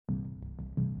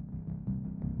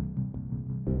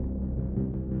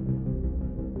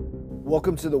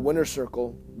Welcome to the Winner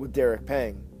Circle with Derek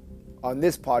Pang. On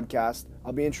this podcast,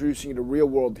 I'll be introducing you to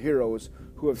real-world heroes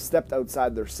who have stepped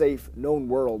outside their safe, known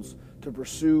worlds to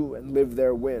pursue and live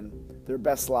their win, their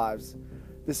best lives.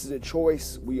 This is a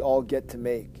choice we all get to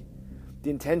make. The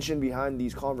intention behind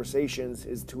these conversations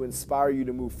is to inspire you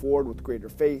to move forward with greater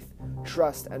faith,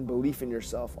 trust, and belief in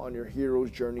yourself on your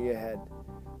hero's journey ahead.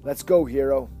 Let's go,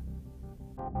 hero.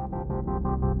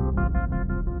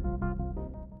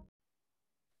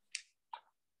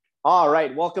 All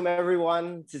right, welcome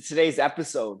everyone to today's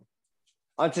episode.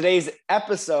 On today's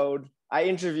episode, I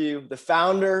interview the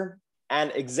founder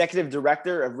and executive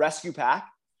director of Rescue Pack,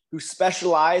 who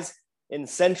specialize in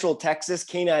Central Texas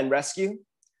canine rescue.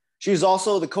 She's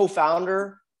also the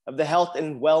co-founder of the health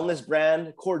and wellness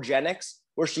brand CoreGenix,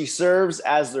 where she serves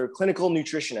as their clinical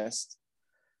nutritionist.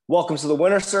 Welcome to the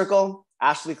Winner Circle,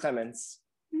 Ashley Clements.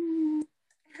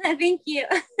 Thank you.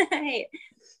 Hi.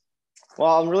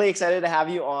 Well, I'm really excited to have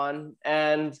you on,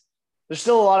 and there's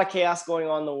still a lot of chaos going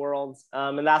on in the world,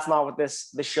 and that's not what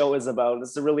this show is about.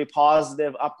 It's a really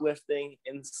positive, uplifting,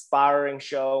 inspiring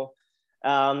show,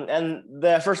 and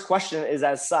the first question is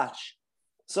as such.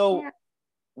 So,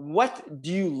 What do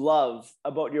you love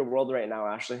about your world right now,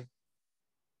 Ashley?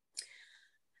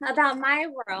 About my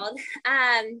world,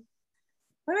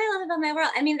 what do I love about my world?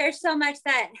 I mean, there's so much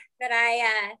that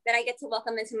I get to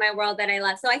welcome into my world that I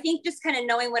love. So I think just kind of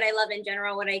knowing what I love in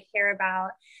general, what I care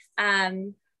about,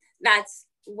 that's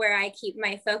where I keep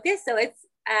my focus. So it's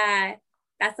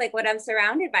that's like what I'm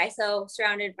surrounded by. So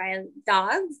surrounded by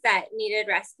dogs that needed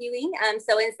rescuing.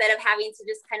 So instead of having to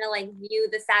just kind of like view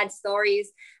the sad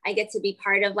stories, I get to be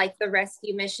part of like the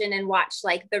rescue mission and watch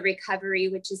like the recovery,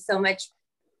 which is so much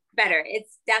better.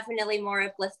 It's definitely more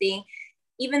uplifting.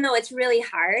 Even though it's really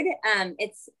hard,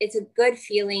 it's a good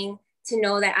feeling to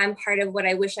know that I'm part of what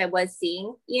I wish I was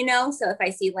seeing, you know? So if I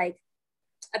see like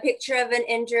a picture of an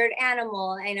injured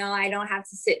animal, I know I don't have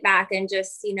to sit back and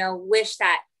just, wish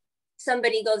that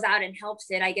somebody goes out and helps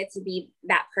it. I get to be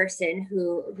that person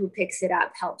who picks it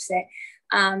up, helps it.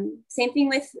 Same thing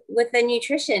with the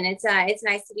nutrition. It's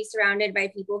nice to be surrounded by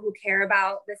people who care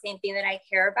about the same thing that I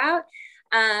care about.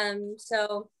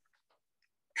 So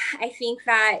I think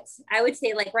that I would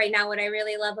say like right now, what I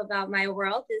really love about my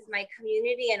world is my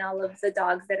community and all of the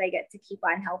dogs that I get to keep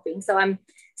on helping. So I'm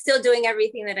still doing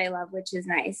everything that I love, which is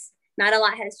nice. Not a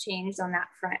lot has changed on that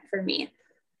front for me.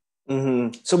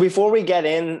 Mm-hmm. So before we get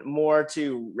in more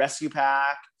to Rescue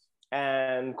Pack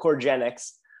and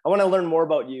CoreGenix, I want to learn more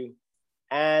about you.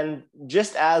 And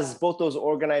just as both those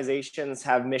organizations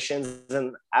have missions,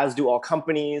 and as do all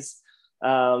companies,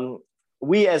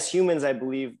 we as humans, I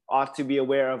believe, ought to be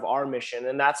aware of our mission.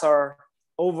 And that's our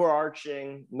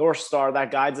overarching North Star that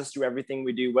guides us through everything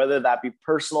we do, whether that be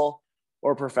personal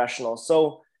or professional.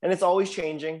 So, and it's always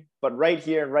changing, but right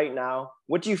here, right now,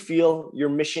 what do you feel your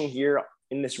mission here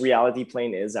in this reality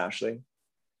plane is, Ashley?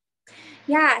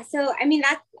 Yeah. So, I mean,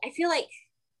 I feel like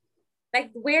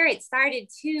where it started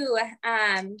too,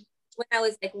 when I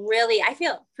was like I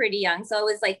feel pretty young. So I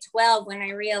was like 12 when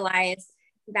I realized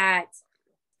that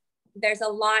there's a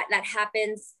lot that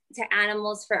happens to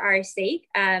animals for our sake.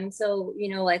 So,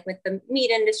 like with the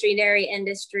meat industry, dairy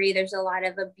industry, there's a lot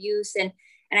of abuse. And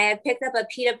I had picked up a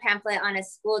PETA pamphlet on a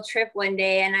school trip one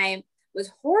day, and I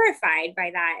was horrified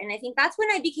by that. And I think that's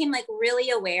when I became like really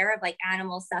aware of like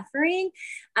animal suffering.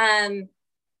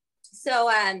 So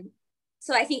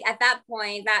I think at that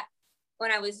point, that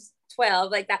when I was 12,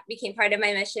 like that became part of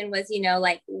my mission was,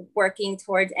 like working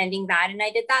towards ending that. And I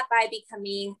did that by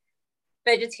becoming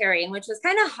vegetarian, which was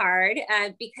kind of hard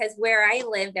because where I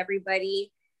lived,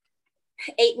 everybody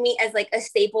ate meat as like a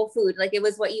staple food. Like it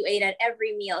was what you ate at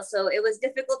every meal. So it was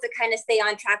difficult to kind of stay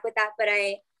on track with that. But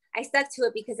I stuck to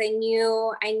it because I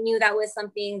knew that was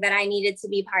something that I needed to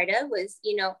be part of, was,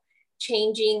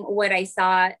 changing what I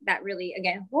saw that really,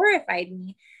 again, horrified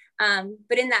me.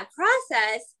 But in that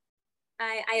process,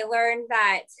 I learned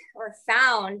that, or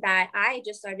found that I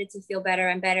just started to feel better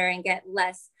and better and get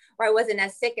less, or I wasn't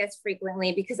as sick as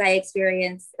frequently because I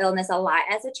experienced illness a lot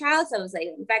as a child. So it was like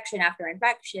infection after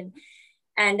infection.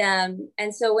 And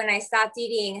so when I stopped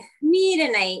eating meat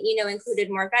and I, included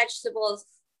more vegetables,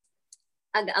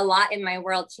 a lot in my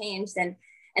world changed. And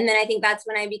then I think that's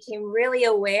when I became really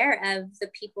aware of the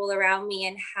people around me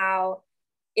and how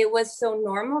it was so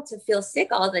normal to feel sick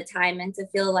all the time and to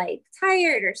feel like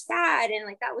tired or sad. And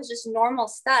like, that was just normal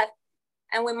stuff.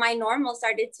 And when my normal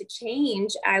started to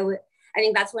change, I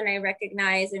think that's when I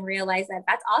recognized and realized that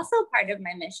that's also part of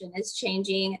my mission, is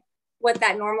changing what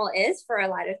that normal is for a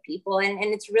lot of people. And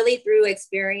it's really through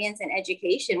experience and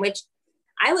education, which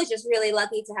I was just really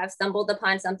lucky to have stumbled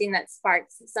upon something that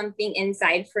sparked something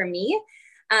inside for me.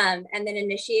 and then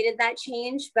initiated that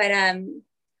change. But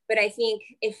I think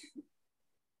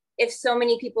if so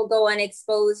many people go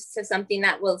unexposed to something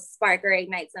that will spark or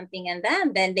ignite something in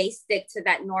them, then they stick to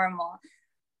that normal,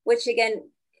 which again,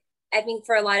 I think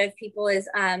for a lot of people is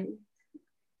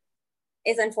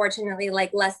unfortunately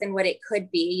like less than what it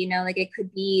could be, you know, like it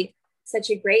could be such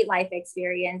a great life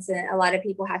experience. And a lot of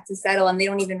people have to settle and they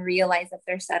don't even realize that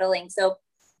they're settling. So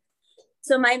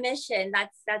my mission,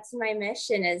 that's my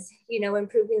mission is, you know,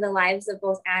 improving the lives of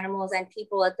both animals and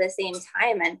people at the same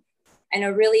time. And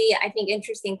a really, I think,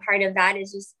 interesting part of that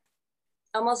is just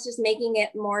almost just making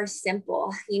it more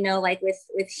simple, you know, like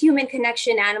with human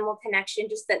connection, animal connection,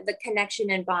 just the connection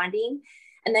and bonding,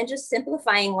 and then just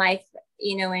simplifying life,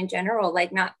 you know, in general,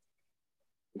 like not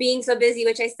being so busy,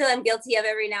 which I still am guilty of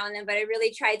every now and then, but I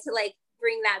really try to like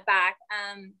bring that back.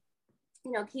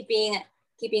 You know,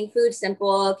 keeping food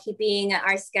simple, keeping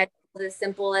our schedule as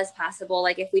simple as possible.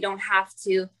 Like if we don't have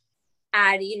to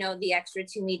add, you know, the extra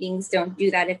 2 meetings, don't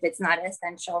do that if it's not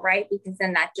essential, right? Because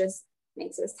then that just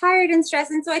makes us tired and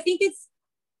stressed. And so I think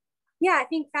I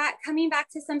think that coming back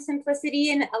to some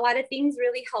simplicity and a lot of things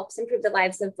really helps improve the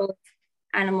lives of both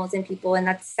animals and people. And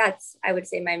that's I would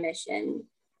say my mission.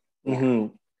 Yeah.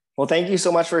 Mm-hmm. Well, thank you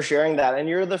so much for sharing that. And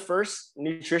you're the first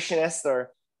nutritionist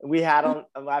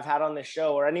I've had on this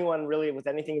show, or anyone really with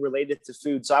anything related to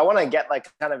food. So I want to get like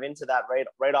kind of into that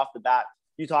right off the bat.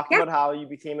 You talked about how you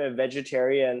became a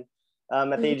vegetarian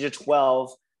at the age of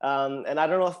 12. And I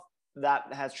don't know if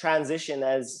that has transitioned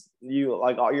as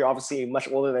you're obviously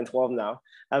much older than 12 now.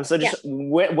 So just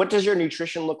what does your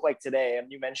nutrition look like today?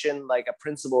 And you mentioned like a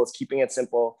principle is keeping it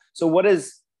simple. So what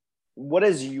is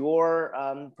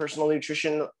your personal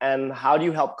nutrition, and how do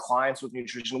you help clients with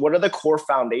nutrition? What are the core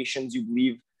foundations you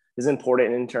believe is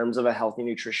important in terms of a healthy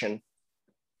nutrition?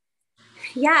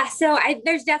 Yeah, so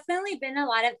there's definitely been a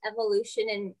lot of evolution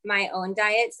in my own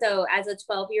diet. So as a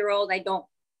 12-year-old, I don't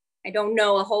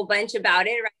know a whole bunch about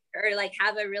it, right? Or like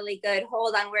have a really good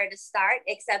hold on where to start,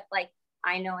 except like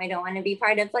I know I don't want to be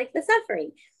part of like the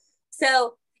suffering.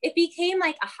 So it became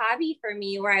like a hobby for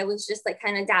me where I was just like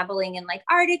kind of dabbling in like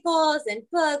articles and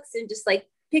books and just like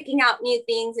picking out new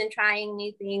things and trying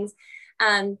new things.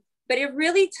 But it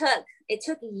really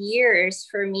took years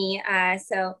for me.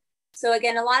 So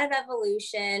again, a lot of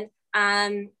evolution.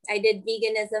 I did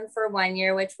veganism for 1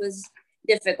 year, which was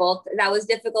difficult. That was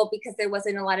difficult because there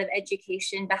wasn't a lot of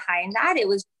education behind that. It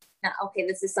was, okay,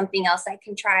 this is something else I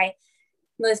can try.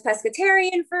 Was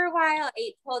pescatarian for a while,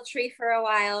 ate poultry for a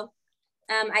while.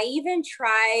 I even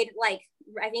tried, like,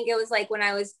 I think it was like when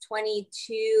I was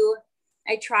 22,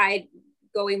 I tried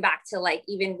going back to like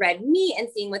even red meat and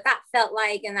seeing what that felt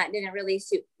like. And that didn't really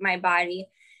suit my body.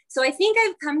 So I think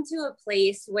I've come to a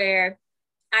place where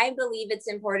I believe it's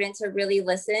important to really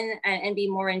listen and be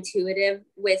more intuitive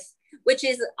with, which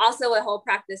is also a whole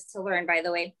practice to learn, by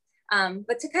the way.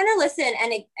 But to kind of listen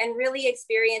and really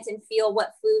experience and feel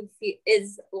what food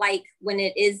is like when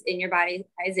it is in your body.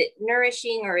 Is it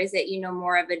nourishing, or is it, you know,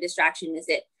 more of a distraction? Is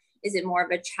it more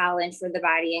of a challenge for the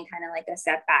body and kind of like a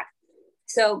setback?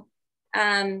 So,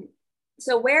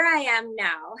 so where I am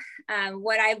now,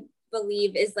 what I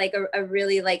believe is like a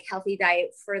really like healthy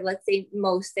diet for, let's say,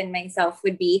 most and myself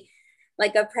would be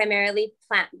like a primarily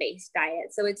plant-based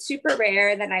diet. So it's super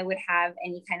rare that I would have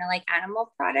any kind of like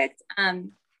animal product.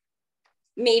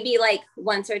 Maybe like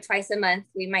once or twice a month,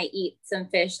 we might eat some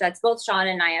fish. That's both Sean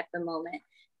and I at the moment.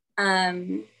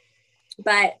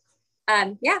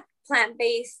 Yeah,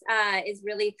 plant-based is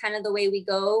really kind of the way we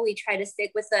go. We try to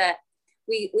stick with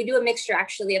we do a mixture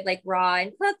actually of like raw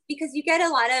and cooked, because you get a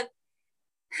lot of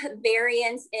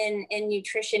variance in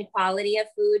nutrition quality of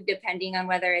food depending on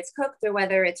whether it's cooked or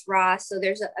whether it's raw. So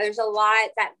there's a lot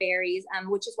that varies,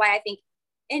 which is why I think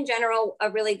in general a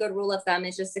really good rule of thumb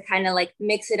is just to kind of like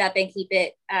mix it up and keep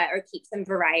some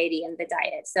variety in the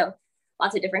diet. So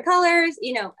lots of different colors,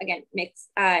 you know, again, mix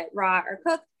raw or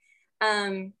cooked.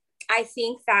 I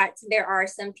think that there are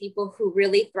some people who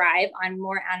really thrive on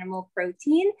more animal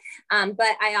protein,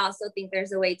 but I also think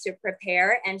there's a way to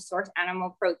prepare and source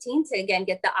animal protein to, again,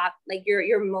 get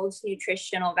your most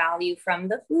nutritional value from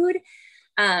the food.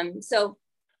 I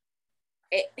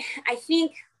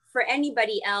think for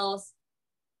anybody else,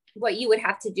 what you would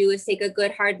have to do is take a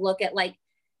good hard look at like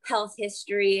health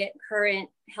history, current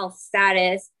health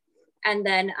status, and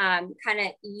then kind of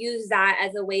use that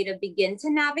as a way to begin to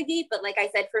navigate. But like I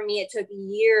said, for me, it took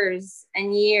years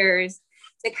and years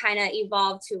to kind of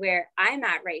evolve to where I'm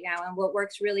at right now. And what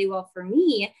works really well for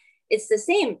me, it's the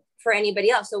same for anybody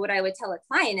else. So what I would tell a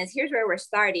client is, here's where we're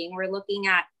starting. We're looking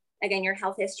at, again, your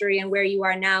health history and where you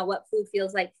are now, what food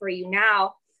feels like for you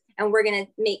now. And we're going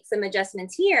to make some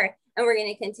adjustments here. And we're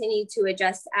going to continue to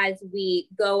adjust as we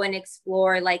go and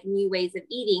explore like new ways of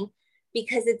eating,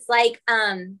 because it's like,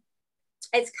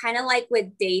 it's kind of like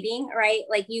with dating, right?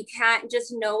 Like you can't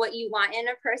just know what you want in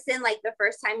a person. Like the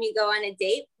first time you go on a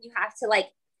date, you have to like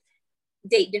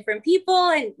date different people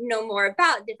and know more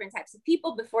about different types of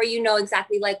people before you know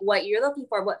exactly like what you're looking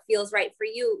for, what feels right for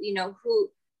you, you know,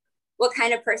 what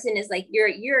kind of person is like your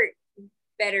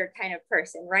better kind of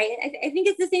person, right? I think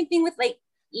it's the same thing with like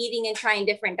eating and trying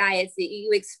different diets. That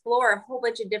you explore a whole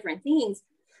bunch of different things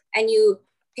and you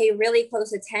pay really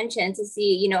close attention to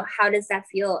see, you know, how does that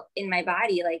feel in my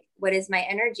body? Like, what is my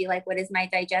energy like? What is my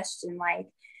digestion like?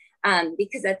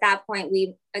 Because at that point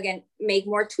we again make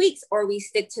more tweaks, or we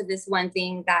stick to this one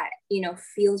thing that, you know,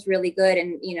 feels really good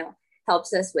and, you know,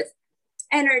 helps us with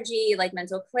energy, like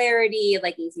mental clarity,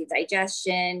 like easy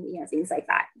digestion, you know, things like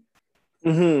that.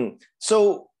 Mm-hmm.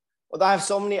 So I have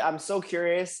so many, I'm so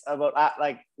curious about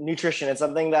like nutrition. It's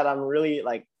something that I'm really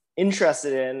like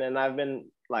interested in. And I've been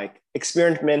like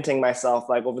experimenting myself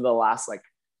like over the last like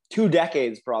 2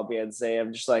 decades, probably I'd say,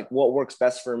 of just like what works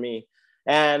best for me.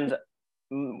 And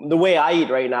the way I eat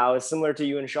right now is similar to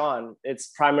you and Sean. It's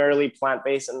primarily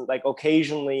plant-based and like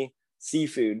occasionally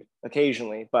seafood,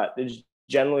 occasionally, but it's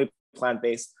generally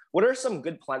plant-based. What are some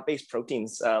good plant-based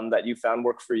proteins that you found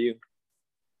work for you,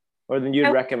 or then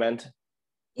you'd recommend?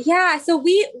 Yeah, so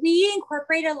we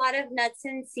incorporate a lot of nuts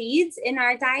and seeds in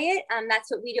our diet.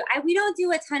 That's what we do. We don't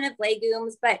do a ton of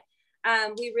legumes, but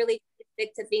we really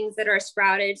stick to things that are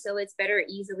sprouted, so it's better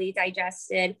easily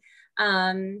digested.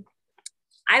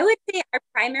 I would say our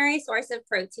primary source of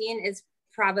protein is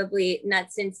probably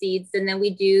nuts and seeds, and then we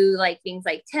do like things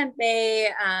like tempeh.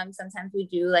 Sometimes we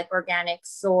do like organic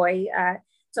soy.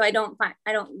 So I don't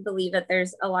believe that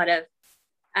there's a lot of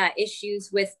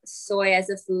issues with soy as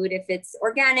a food if it's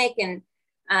organic, and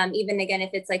even again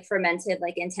if it's like fermented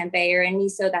like in tempeh or in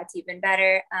miso, that's even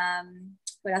better.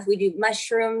 What else? We do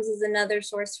mushrooms is another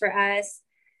source for us,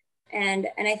 and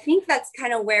I think that's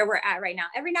kind of where we're at right now.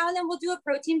 Every now and then we'll do a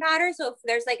protein powder, so if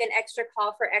there's like an extra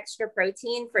call for extra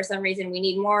protein for some reason, we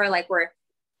need more, like we're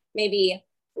maybe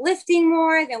lifting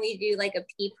more, then we do like a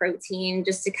pea protein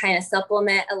just to kind of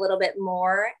supplement a little bit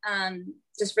more,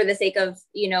 just for the sake of,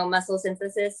 you know, muscle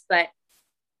synthesis. But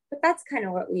that's kind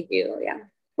of what we do. Yeah.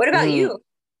 What about you?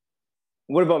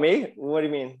 What about me? What do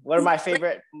you mean? What are my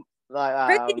favorite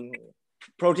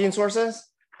protein sources?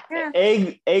 Yeah.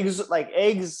 Eggs. Like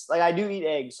I do eat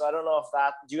eggs. So I don't know if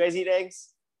that, do you guys eat eggs?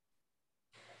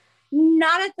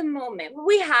 Not at the moment.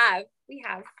 We have.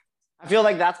 I feel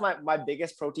like that's my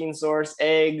biggest protein source,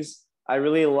 eggs. I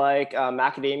really like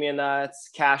macadamia nuts,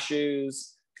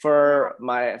 cashews for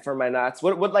my nuts.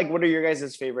 What are your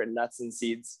guys' favorite nuts and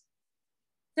seeds?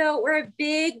 So we're a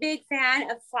big fan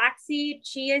of flaxseed,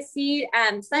 chia seed,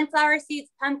 sunflower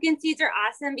seeds. Pumpkin seeds are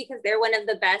awesome because they're one of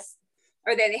the best,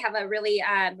 or they have a really,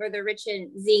 or they're rich in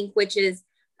zinc, which is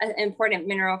an important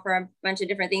mineral for a bunch of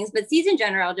different things. But seeds in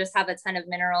general just have a ton of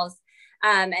minerals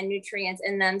and nutrients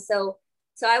in them. So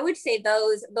I would say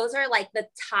those are like the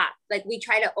top. Like we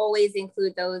try to always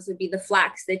include those. Would be the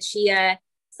flax, the chia,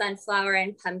 sunflower,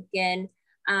 and pumpkin.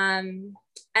 And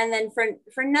then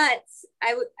for nuts,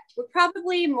 I would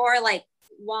probably more like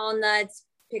walnuts,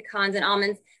 pecans, and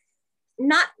almonds.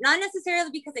 Not necessarily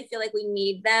because I feel like we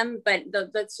need them, but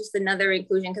that's just another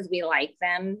inclusion because we like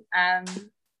them. I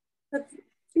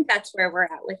think that's where we're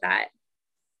at with that.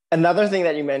 Another thing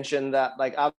that you mentioned that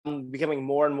like I'm becoming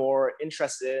more and more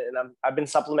interested in, and I've been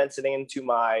supplementing into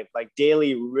my like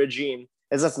daily regime,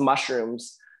 is just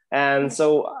mushrooms. And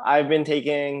so I've been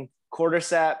taking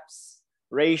cordyceps,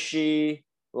 reishi,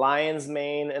 lion's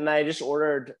mane, and I just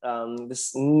ordered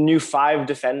this new 5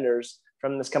 defenders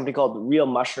from this company called Real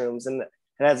Mushrooms, and it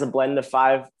has a blend of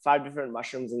five different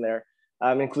mushrooms in there,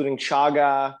 including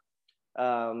chaga,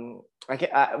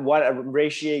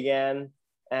 reishi again,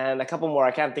 and a couple more.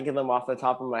 I can't think of them off the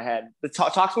top of my head. But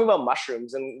talk to me about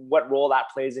mushrooms and what role that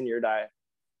plays in your diet.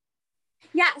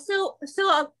 Yeah, so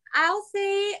I'll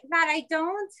say that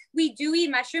we do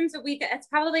eat mushrooms, but it's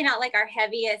probably not like our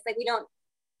heaviest. Like we don't,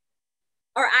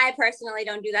 or I personally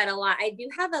don't do that a lot. I do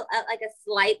have a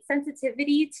slight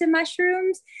sensitivity to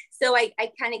mushrooms. So I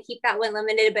kind of keep that one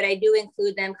limited, but I do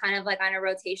include them kind of like on a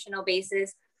rotational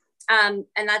basis. And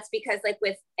that's because like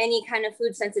with any kind of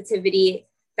food sensitivity,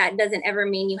 that doesn't ever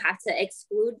mean you have to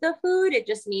exclude the food. It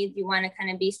just means you want to kind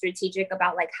of be strategic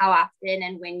about like how often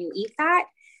and when you eat that.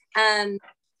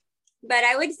 But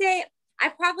I would say I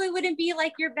probably wouldn't be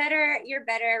like your better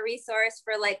resource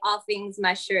for like all things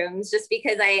mushrooms, just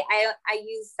because I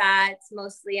use that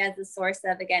mostly as a source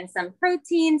of, again, some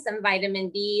protein, some vitamin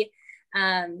D,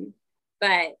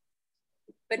 but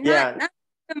not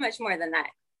so much more than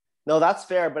that. No, that's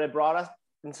fair, but it brought us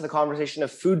into the conversation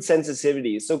of food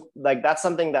sensitivity. So like that's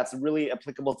something that's really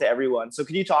applicable to everyone. So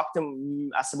could you talk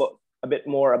to us about a bit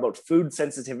more about food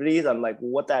sensitivities and like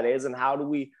what that is and how do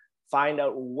we find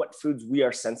out what foods we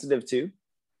are sensitive to?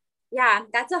 Yeah,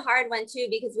 that's a hard one too,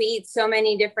 because we eat so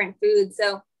many different foods.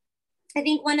 So I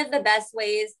think one of the best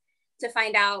ways to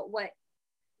find out what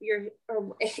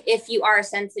or if you are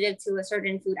sensitive to a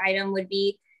certain food item would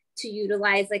be to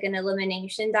utilize like an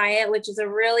elimination diet, which is a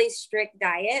really strict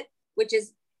diet, which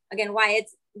is again why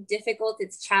it's difficult,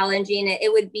 it's challenging.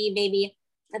 It would be maybe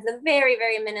at the very,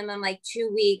 very minimum like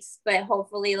 2 weeks, but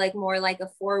hopefully like more like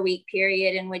a 4-week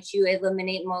period in which you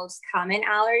eliminate most common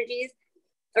allergies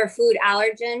or food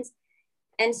allergens.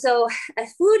 And so a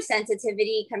food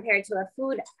sensitivity compared to a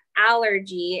food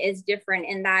allergy is different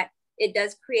in that it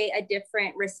does create a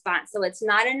different response. So it's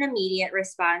not an immediate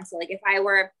response. So like if I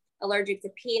were allergic to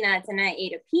peanuts and I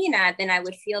ate a peanut, then I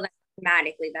would feel that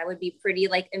automatically. That would be pretty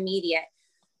like immediate.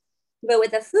 But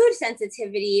with a food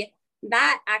sensitivity,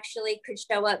 that actually could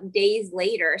show up days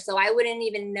later. So I wouldn't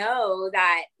even know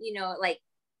that, like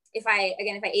if I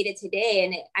ate it today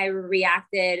and I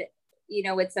reacted,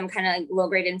 with some kind of low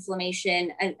grade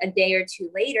inflammation a day or two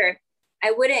later,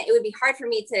 it would be hard for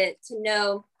me to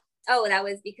know, oh, that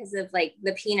was because of like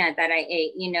the peanut that I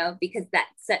ate, because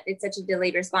it's such a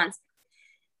delayed response.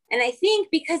 And I think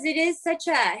because it is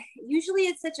usually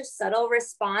it's such a subtle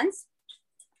response,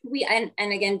 and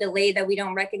again, delayed, that we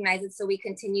don't recognize it. So we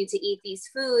continue to eat these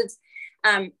foods.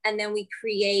 And then we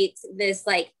create this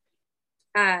like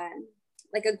a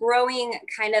growing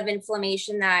kind of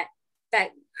inflammation that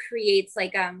creates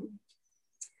like,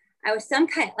 some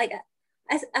kind like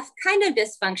a kind of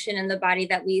dysfunction in the body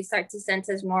that we start to sense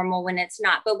as normal when it's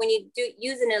not. But when you do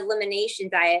use an elimination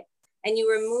diet and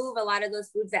you remove a lot of those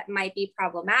foods that might be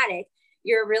problematic,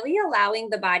 you're really allowing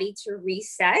the body to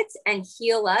reset and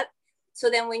heal up. So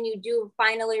then when you do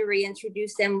finally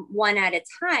reintroduce them one at a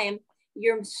time,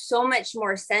 you're so much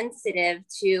more sensitive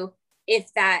to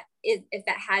if that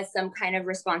has some kind of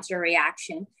response or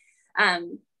reaction.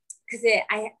 Because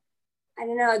I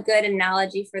don't know a good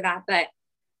analogy for that, but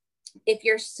if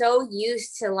you're so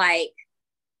used to like,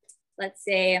 let's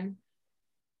say,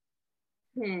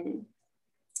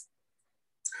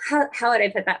 how would I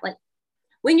put that? Like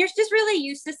when you're just really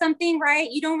used to something, right?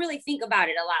 You don't really think about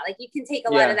it a lot. Like you can take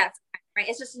a lot of that, right?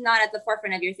 It's just not at the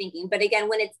forefront of your thinking. But again,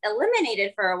 when it's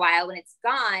eliminated for a while, when it's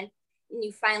gone and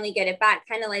you finally get it back,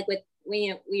 kind of like with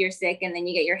when you're sick and then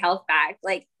you get your health back,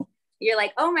 like you're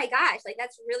like, oh my gosh, like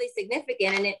that's really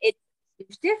significant. And it's a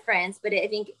huge difference. But I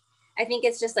think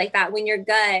it's just like that. When your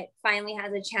gut finally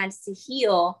has a chance to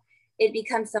heal, it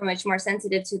becomes so much more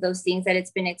sensitive to those things that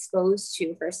it's been exposed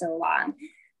to for so long,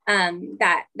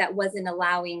 that wasn't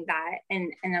allowing that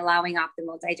and allowing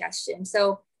optimal digestion.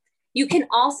 So you can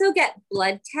also get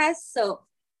blood tests. So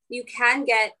you can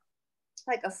get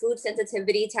like a food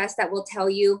sensitivity test that will tell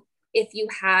you if you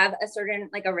have a certain,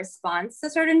 like a response to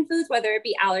certain foods, whether it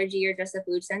be allergy or just a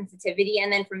food sensitivity.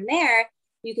 And then from there,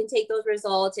 you can take those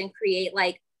results and create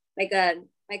like a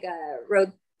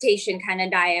rotation kind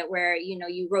of diet where,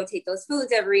 you rotate those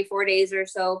foods every 4 days or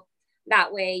so.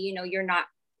 That way, you're not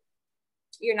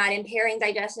impairing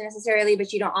digestion necessarily,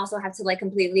 but you don't also have to like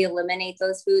completely eliminate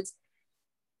those foods.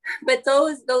 But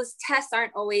those tests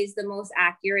aren't always the most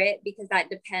accurate because that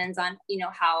depends on,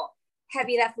 how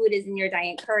heavy that food is in your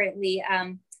diet currently.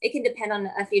 It can depend on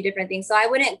a few different things. So I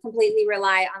wouldn't completely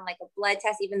rely on like a blood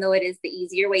test, even though it is the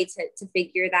easier way to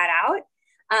figure that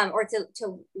out, or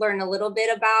to learn a little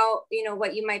bit about,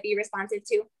 what you might be responsive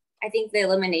to. I think the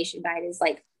elimination diet is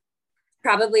like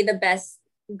probably the best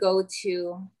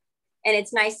go-to. And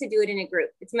it's nice to do it in a group.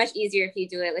 It's much easier if you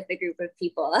do it with a group of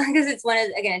people because it's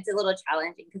a little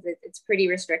challenging because it's pretty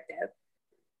restrictive.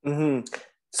 Mm-hmm.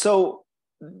 So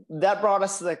that brought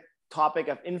us to the topic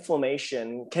of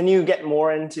inflammation. Can you get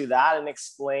more into that and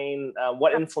explain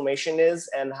what inflammation is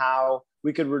and how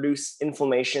we could reduce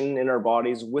inflammation in our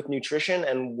bodies with nutrition,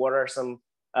 and what are some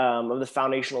of the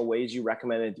foundational ways you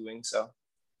recommended doing so?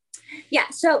 Yeah,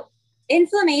 so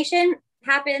inflammation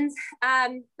happens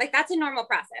like that's a normal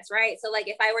process, right? So like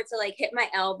if I were to like hit my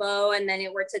elbow and then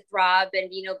it were to throb and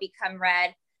become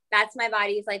red, that's my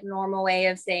body's like normal way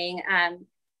of saying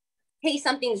hey,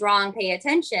 something's wrong, pay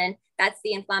attention. That's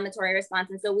the inflammatory response.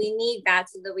 And so we need that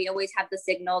so that we always have the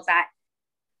signal that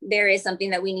there is something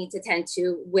that we need to tend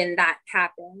to when that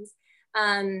happens.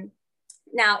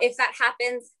 Now, if that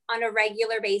happens on a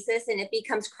regular basis and it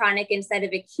becomes chronic instead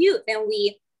of acute, then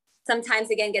we sometimes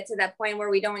again get to that point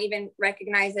where we don't even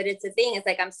recognize that it's a thing. It's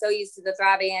like I'm so used to the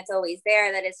throbbing, it's always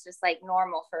there, that it's just like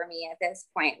normal for me at this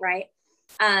point, right?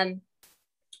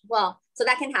 Well, so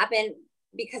that can happen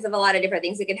because of a lot of different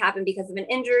things. It can happen because of an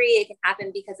injury. It can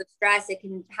happen because of stress. It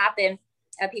can happen,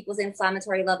 people's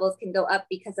inflammatory levels can go up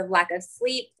because of lack of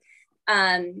sleep.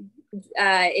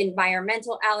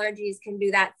 Environmental allergies can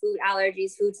do that, food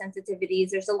allergies, food sensitivities.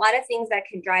 There's a lot of things that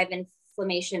can drive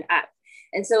inflammation up.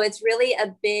 And so it's really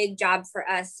a big job for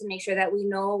us to make sure that we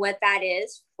know what that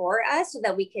is for us so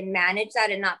that we can manage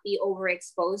that and not be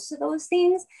overexposed to those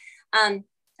things. And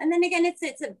then again,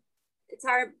 it's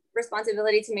our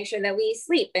responsibility to make sure that we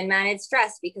sleep and manage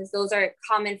stress, because those are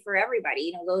common for everybody.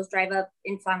 You know, those drive up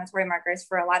inflammatory markers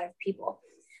for a lot of people.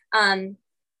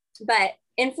 But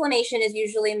inflammation is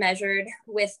usually measured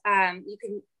with,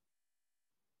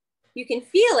 you can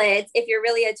feel it if you're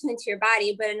really attuned to your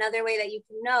body, but another way that you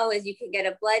can know is you can get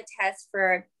a blood test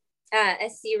for a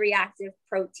C-reactive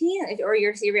protein, or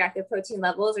your C-reactive protein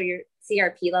levels, or your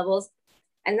CRP levels.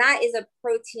 And that is a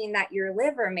protein that your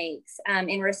liver makes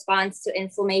in response to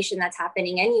inflammation that's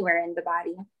happening anywhere in the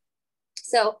body.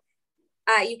 So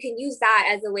you can use that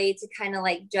as a way to kind of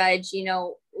like judge, you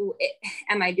know,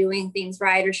 am I doing things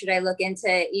right? Or should I look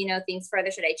into, you know, things further?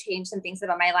 Should I change some things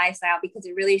about my lifestyle? Because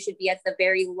it really should be at the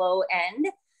very low end.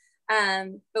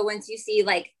 But once you see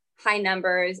like high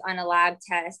numbers on a lab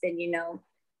test, and you know,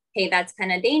 hey, that's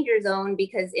kind of danger zone,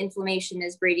 because inflammation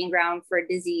is breeding ground for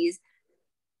disease.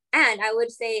 And I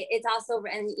would say it's also,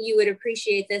 and you would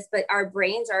appreciate this, but our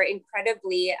brains are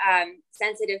incredibly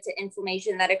sensitive to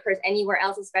inflammation that occurs anywhere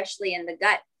else, especially in the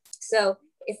gut. So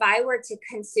if I were to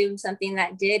consume something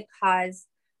that did cause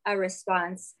a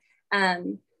response,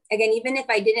 again, even if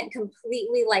I didn't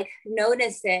completely like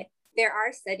notice it, there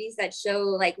are studies that show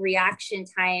like reaction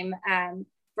time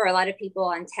for a lot of people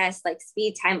on tests, like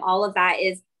speed time, all of that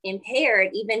is impaired,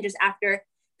 even just after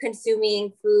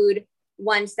consuming food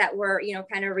ones that were, you know,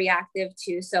 kind of reactive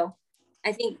to. So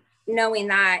I think knowing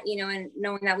that, you know, and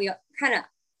knowing that we kind of,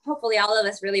 hopefully all of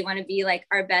us really want to be like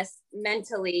our best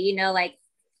mentally, you know, like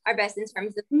our best in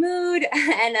terms of mood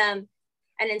and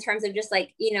in terms of just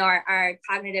like, you know, our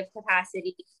cognitive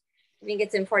capacity. I think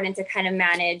it's important to kind of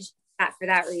manage that for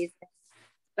that reason.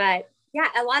 But yeah,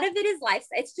 a lot of it is life.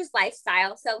 It's just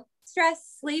lifestyle. So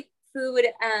stress, sleep, food,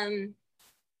 and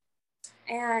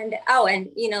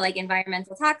you know, like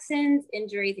environmental toxins,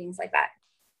 injury, things like that.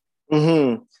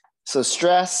 Mm-hmm. So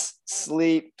stress,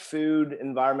 sleep, food,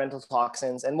 environmental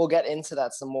toxins, and we'll get into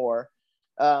that some more.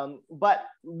 But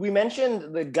we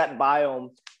mentioned the gut biome,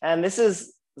 and this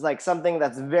is like something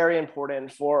that's very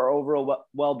important for our overall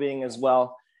well-being as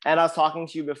well. And I was talking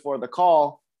to you before the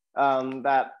call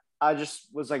that I just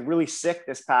was like really sick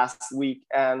this past week,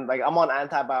 and like I'm on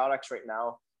antibiotics right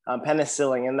now,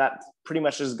 penicillin, and that pretty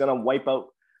much is going to wipe out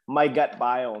my gut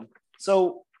biome.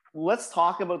 So let's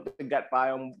talk about the gut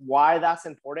biome, why that's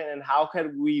important, and how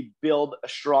can we build a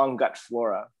strong gut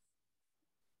flora?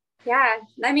 Yeah,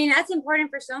 I mean, that's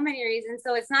important for so many reasons.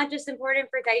 So it's not just important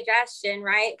for digestion,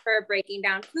 right? For breaking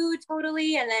down food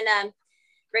totally, and then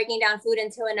breaking down food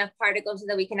into enough particles so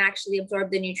that we can actually absorb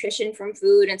the nutrition from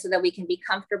food, and so that we can be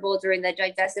comfortable during the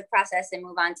digestive process and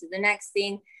move on to the next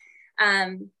thing.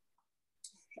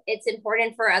 It's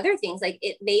important for other things, like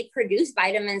they produce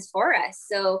vitamins for us.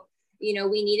 So, you know,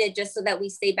 we need it just so that we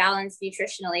stay balanced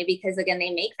nutritionally, because again, they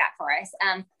make that for us.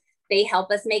 They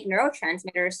help us make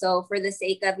neurotransmitters. So for the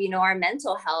sake of, you know, our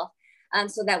mental health,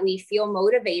 so that we feel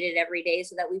motivated every day,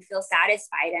 so that we feel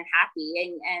satisfied and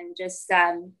happy and just,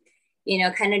 you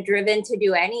know, kind of driven to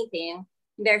do anything.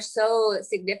 They're so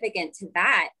significant to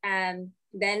that.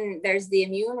 Then there's the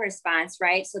immune response,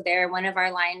 right? So they're one of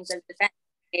our lines of defense.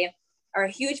 They are a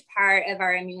huge part of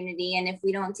our immunity. And if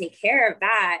we don't take care of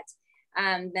that,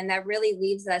 then that really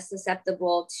leaves us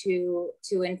susceptible to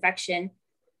infection.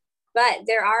 But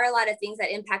there are a lot of things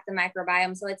that impact the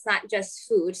microbiome. So it's not just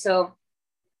food. So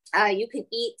you can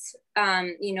eat,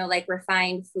 you know, like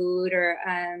refined food, or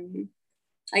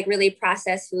like really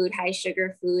processed food, high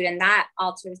sugar food, and that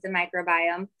alters the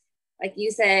microbiome. Like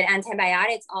you said,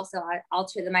 antibiotics also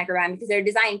alter the microbiome, because they're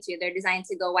designed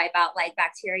to go wipe out like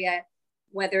bacteria,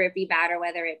 whether it be bad or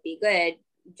whether it be good,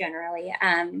 generally.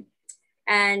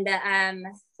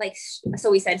 Like,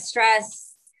 so we said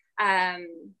stress. I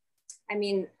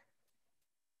mean,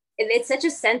 it's such a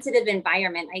sensitive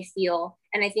environment, I feel.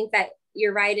 And I think that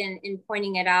you're right in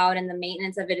pointing it out, and the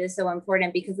maintenance of it is so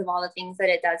important because of all the things that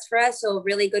it does for us. So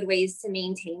really good ways to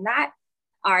maintain that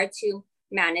are to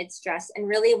manage stress and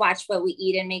really watch what we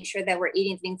eat and make sure that we're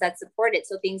eating things that support it.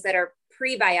 So things that are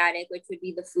prebiotic, which would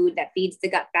be the food that feeds the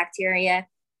gut bacteria.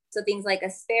 So things like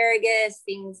asparagus,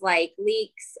 things like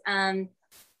leeks,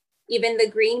 even the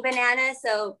green banana.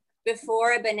 So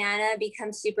before a banana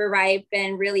becomes super ripe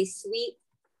and really sweet,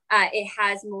 it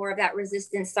has more of that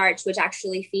resistant starch, which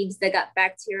actually feeds the gut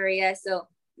bacteria. So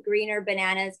greener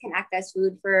bananas can act as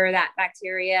food for that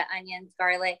bacteria, onions,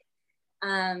 garlic.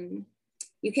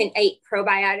 You can eat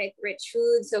probiotic rich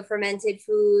foods, so fermented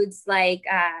foods like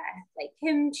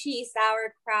kimchi,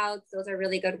 sauerkraut. Those are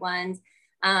really good ones.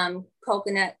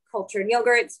 Coconut cultured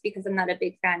yogurts, because I'm not a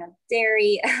big fan of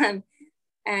dairy.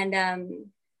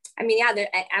 I mean, yeah,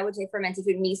 I would say fermented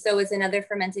food. Miso is another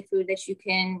fermented food that you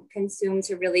can consume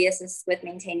to really assist with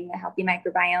maintaining a healthy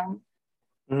microbiome.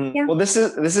 Mm-hmm. Yeah. Well, this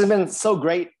has been so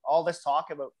great. All this talk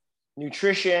about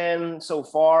nutrition so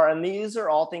far, and these are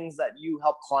all things that you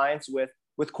help clients with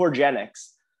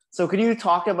CoreGenix. So could you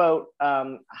talk about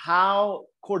how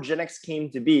CoreGenix came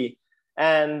to be,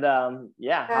 and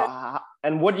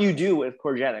and what you do with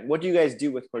CoreGenix? What do you guys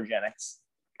do with CoreGenix,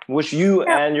 which you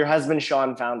and your husband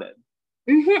Sean founded?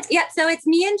 Mm-hmm. Yeah, so it's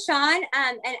me and Sean.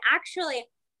 And actually,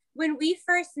 when we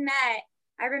first met,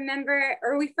 I remember,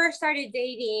 or we first started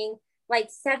dating like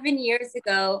 7 years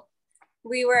ago.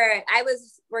 I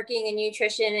was working in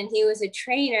nutrition and he was a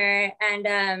trainer,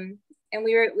 and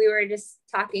we were just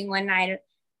talking one night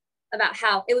about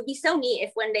how it would be so neat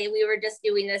if one day we were just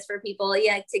doing this for people,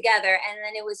 together. And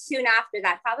then it was soon after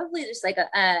that, probably just like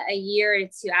a year or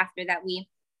two after that, we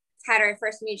had our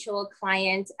first mutual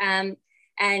client.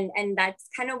 And that's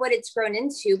kind of what it's grown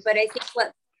into. But I think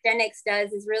what CoreGenix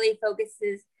does is really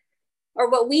focuses, or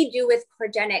what we do with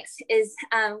CoreGenix is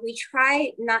we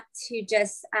try not to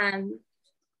just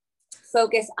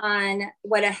focus on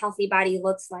what a healthy body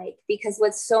looks like, because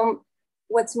what's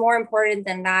more important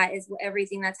than that is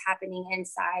everything that's happening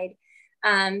inside.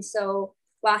 So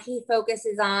while he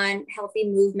focuses on healthy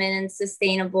movement and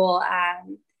sustainable,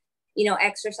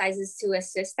 exercises to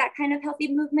assist that kind of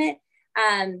healthy movement,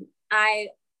 I,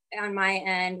 on my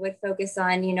end, would focus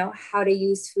on, how to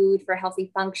use food for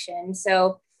healthy function.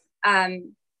 So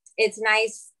it's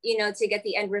nice, to get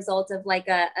the end result of like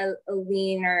a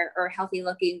lean or healthy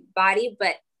looking body,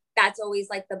 but that's always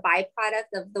like the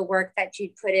byproduct of the work that you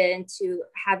put into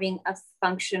having a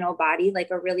functional body,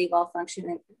 like a really well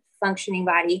functioning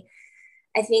body.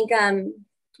 I think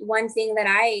one thing that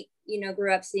I,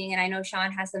 grew up seeing, and I know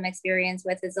Sean has some experience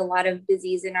with, is a lot of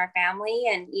disease in our family,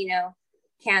 and,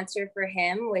 cancer for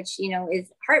him, which,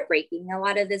 is heartbreaking. A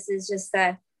lot of this is just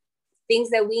things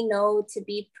that we know to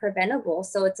be preventable.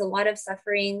 So it's a lot of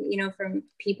suffering, from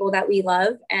people that we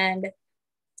love. And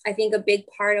I think a big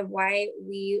part of why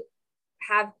we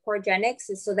have CoreGenix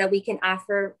is so that we can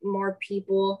offer more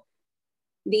people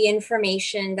the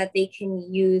information that they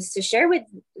can use to share with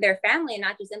their family, and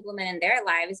not just implement in their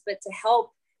lives, but to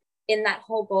help in that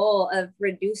whole goal of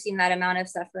reducing that amount of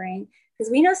suffering.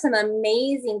 Because we know some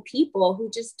amazing people who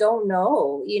just don't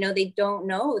know, they don't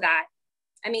know that.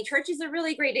 I mean, church is a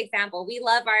really great example. We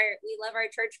love our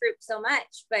church group so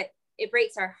much, but it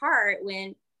breaks our heart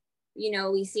when,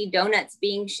 we see donuts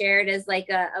being shared as like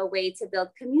a way to build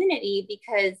community,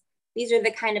 because these are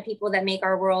the kind of people that make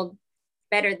our world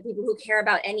better, the people who care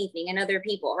about anything and other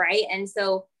people, right? And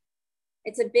so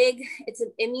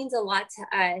it means a lot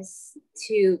to us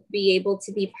to be able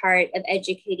to be part of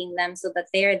educating them so that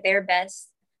they're their best,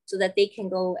 so that they can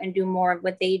go and do more of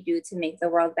what they do to make the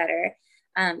world better.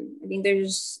 I think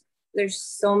there's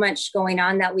so much going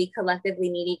on that we collectively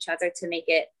need each other to make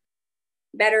it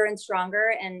better and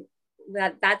stronger. And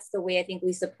that's the way I think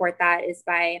we support that, is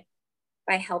by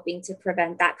helping to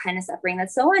prevent that kind of suffering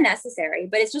that's so unnecessary,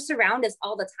 but it's just around us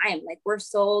all the time. Like, we're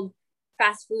sold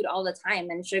fast food all the time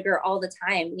and sugar all the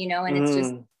time, and it's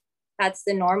just, that's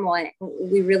the normal. And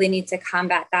we really need to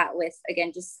combat that with,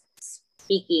 again, just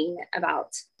speaking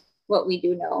about what we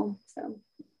do know. So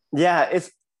yeah,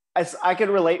 I could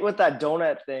relate with that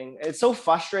donut thing. It's so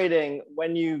frustrating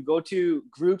when you go to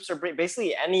groups or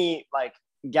basically any like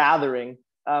gathering,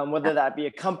 whether that be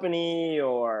a company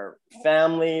or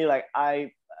family. Like,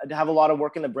 I have a lot of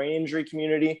work in the brain injury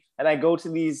community, and I go to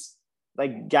these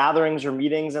like gatherings or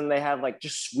meetings, and they have like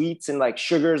just sweets and like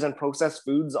sugars and processed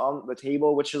foods on the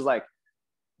table, which is like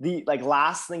the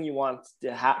last thing you want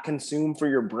to consume for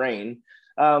your brain.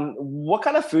 What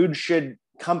kind of food should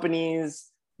companies,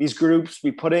 these groups,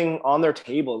 be putting on their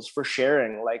tables for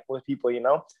sharing, like with people,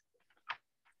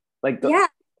 like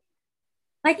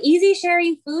easy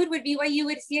sharing food would be what you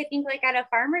would see, I think, like at a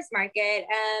farmer's market.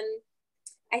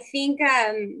 I think,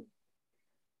 I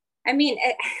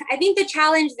think the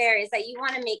challenge there is that you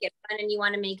want to make it fun and you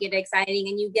want to make it exciting,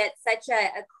 and you get such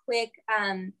a quick,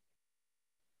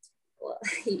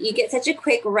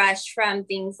 rush from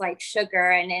things like sugar,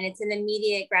 and it's an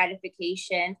immediate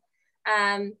gratification.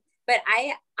 But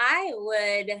I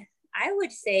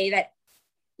would say that,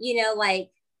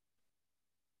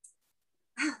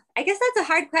 I guess that's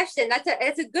a hard question.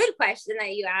 It's a good question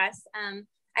that you asked.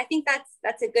 I think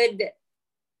that's a good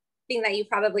thing that you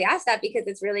probably asked that, because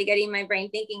it's really getting my brain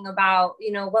thinking about,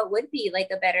 you know, what would be like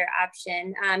a better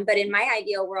option. But in my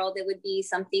ideal world, it would be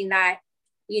something that,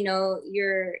 you know,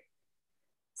 you're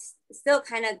still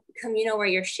kind of communal, where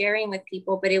you're sharing with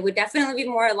people, but it would definitely be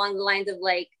more along the lines of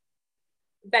like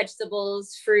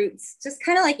vegetables, fruits, just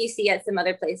kind of like you see at some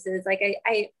other places. Like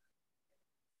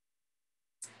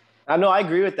I know, I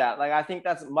agree with that. Like, I think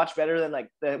that's much better than like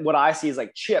what I see is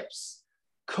like chips,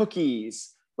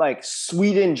 cookies, like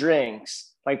sweetened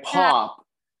drinks, like pop.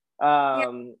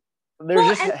 yeah. There's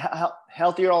Well, just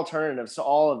healthier alternatives to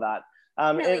all of that.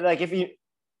 Like if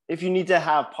you need to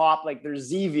have pop, like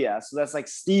there's Zevia, so that's like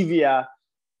stevia,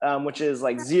 which is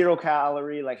like 0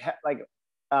 calorie, like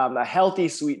a healthy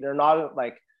sweetener,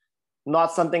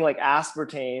 not something like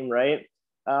aspartame, right?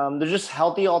 They're just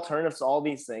healthy alternatives to all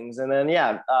these things. And then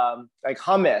like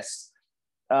hummus,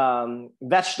 raw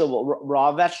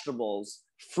vegetables,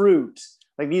 fruit.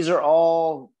 Like these are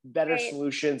all better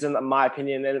solutions in my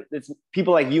opinion. And it's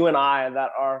people like you and I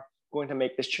that are going to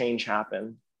make this change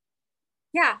happen.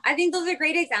 Yeah, I think those are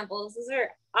great examples. Those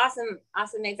are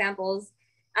awesome examples.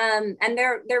 And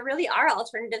there really are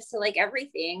alternatives to like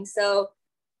everything. So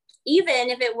even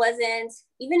if it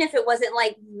wasn't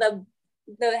like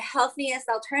the healthiest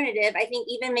alternative, I think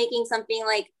even making something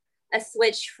like a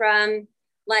switch from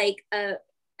like a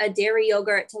dairy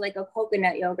yogurt to like a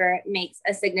coconut yogurt makes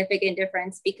a significant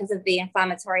difference because of the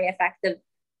inflammatory effect of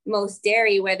most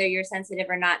dairy, whether you're sensitive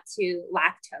or not to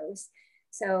lactose.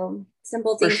 So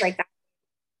simple things like that.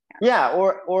 Yeah,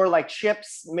 or like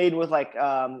chips made with like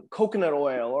coconut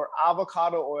oil or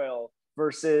avocado oil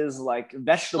versus like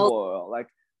vegetable oil. Like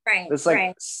it's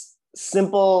like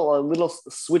simple little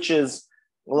switches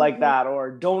like that, or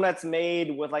donuts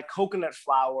made with like coconut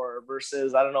flour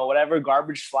versus, I don't know, whatever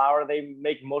garbage flour they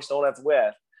make most donuts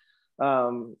with. Yeah,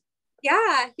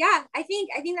 I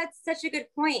think that's such a good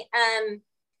point.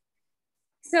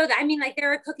 So I mean, like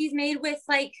there are cookies made with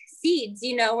like seeds,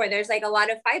 you know, where there's like a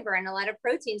lot of fiber and a lot of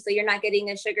protein, so you're not getting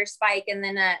a sugar spike and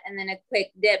then a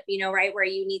quick dip, you know, right, where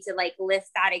you need to like lift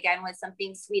that again with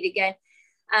something sweet again.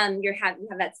 You have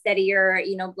that steadier,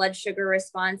 you know, blood sugar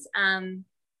response.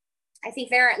 I think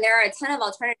there are a ton of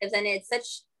alternatives, and it's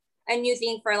such a new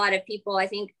thing for a lot of people. I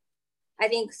think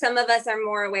some of us are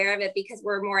more aware of it because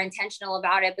we're more intentional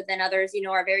about it, but then others, you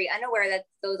know, are very unaware that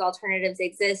those alternatives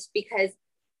exist because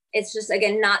it's just,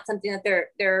 again, not something that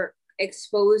they're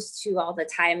exposed to all the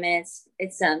time. And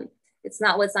it's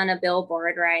not what's on a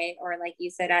billboard, right? Or like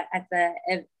you said at the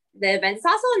event. It's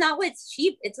also not what's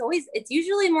cheap. It's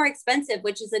usually more expensive,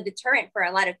 which is a deterrent for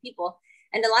a lot of people.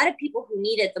 And a lot of people who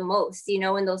need it the most, you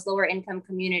know, in those lower income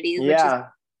communities,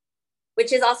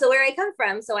 which is also where I come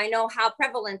from. So I know how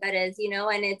prevalent that is, you know,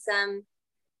 and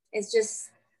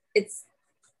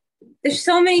there's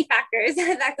so many factors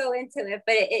that go into it,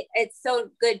 but it's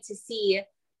so good to see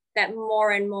that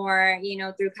more and more, you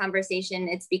know, through conversation,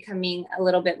 it's becoming a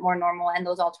little bit more normal, and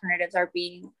those alternatives are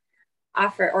being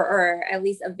offered or at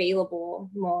least available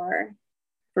more.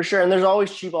 For sure. And there's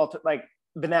always cheap like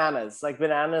bananas. Like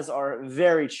bananas are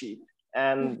very cheap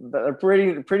and they're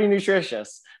pretty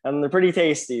nutritious and they're pretty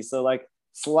tasty. So like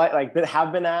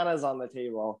have bananas on the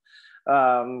table.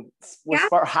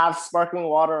 Have sparkling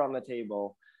water on the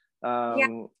table.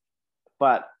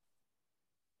 But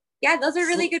yeah, those are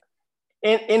really good.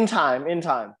 In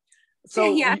time.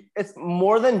 So it's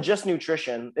more than just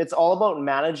nutrition. It's all about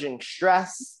managing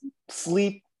stress,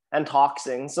 sleep, and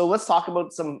toxins. So let's talk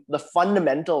about the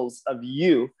fundamentals of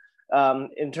you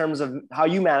in terms of how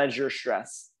you manage your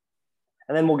stress.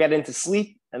 And then we'll get into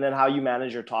sleep and then how you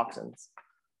manage your toxins.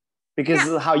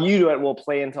 Because how you do it will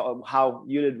play into how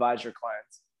you'd advise your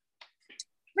clients.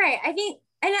 Right. I think,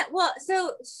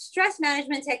 so stress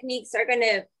management techniques are going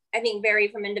to, I think, vary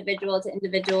from individual to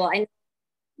individual. I know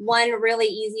one really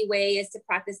easy way is to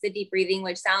practice the deep breathing,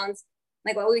 which sounds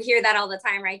like, well, we hear that all the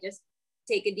time, right? Just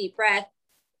take a deep breath.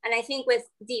 And I think with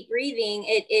deep breathing,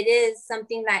 it is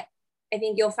something that I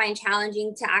think you'll find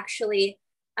challenging to actually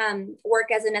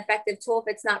work as an effective tool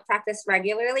if it's not practiced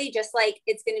regularly. Just like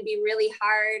it's going to be really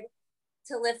hard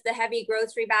to lift the heavy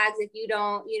grocery bags if you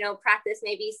don't, you know, practice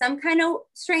maybe some kind of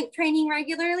strength training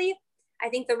regularly. I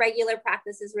think the regular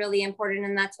practice is really important.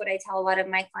 And that's what I tell a lot of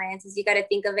my clients is you got to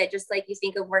think of it just like you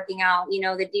think of working out. You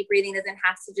know, the deep breathing doesn't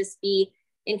have to just be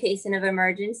in case of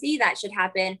emergency. That should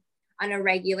happen on a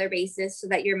regular basis so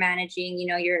that you're managing, you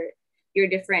know, your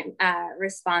different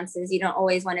responses. You don't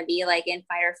always want to be like in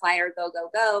fight or flight or go, go,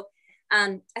 go.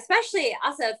 Especially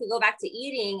also if we go back to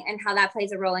eating and how that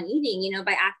plays a role in eating, you know,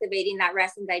 by activating that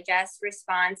rest and digest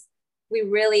response, we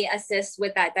really assist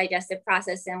with that digestive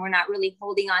process, and we're not really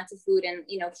holding on to food and,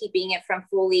 keeping it from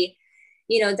fully,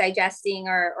 digesting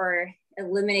or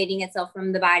eliminating itself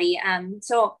from the body.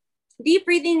 So deep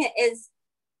breathing is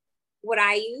what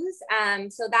I use.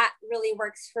 So that really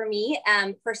works for me.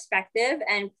 Perspective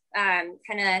and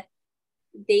kind of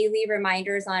daily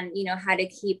reminders on, how to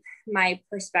keep my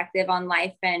perspective on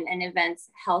life and events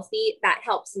healthy. That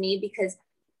helps me because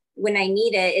when I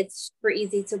need it, it's super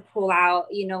easy to pull out,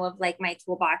 of like my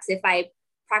toolbox. If I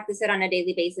practice it on a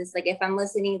daily basis, like if I'm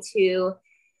listening to,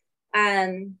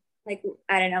 like,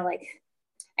 I don't know, like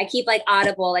I keep like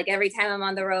Audible, like every time I'm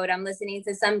on the road, I'm listening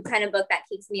to some kind of book that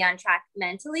keeps me on track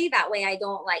mentally. That way I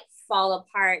don't like fall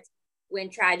apart when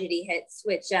tragedy hits,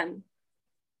 which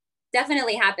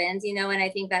definitely happens, and I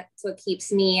think that's what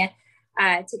keeps me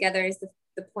together is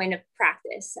the point of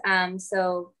practice.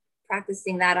 So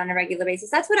practicing that on a regular basis,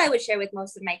 that's what I would share with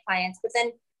most of my clients. But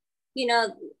then,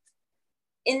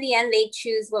 in the end, they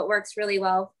choose what works really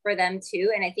well for them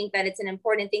too. And I think that it's an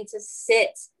important thing to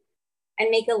sit and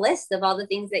make a list of all the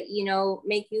things that,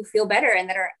 make you feel better and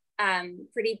that are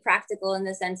pretty practical in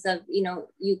the sense of,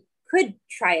 you could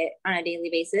try it on a daily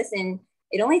basis and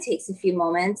it only takes a few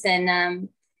moments and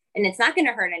it's not going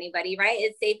to hurt anybody, right?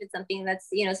 It's safe. It's something that's,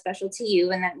 special to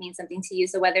you and that means something to you.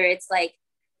 So whether it's like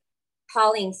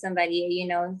calling somebody,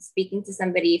 speaking to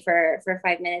somebody for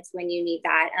 5 minutes when you need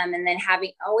that. And then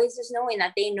always just knowing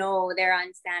that they know they're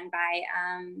on standby.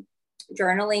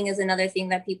 Journaling is another thing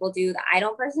that people do that I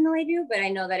don't personally do, but I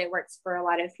know that it works for a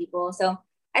lot of people. So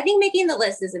I think making the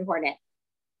list is important.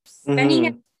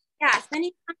 Spending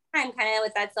time kind of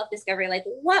with that self-discovery, like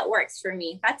what works for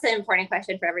me? That's an important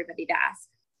question for everybody to ask.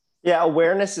 Yeah,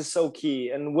 awareness is so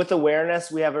key. And with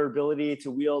awareness, we have our ability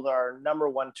to wield our number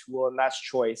one tool, and that's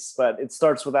choice. But it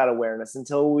starts with that awareness.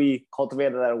 Until we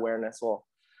cultivate that awareness, well,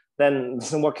 then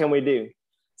what can we do?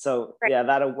 So yeah,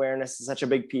 that awareness is such a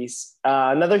big piece.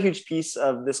 Another huge piece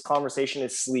of this conversation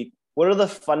is sleep. What are the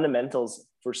fundamentals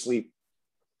for sleep?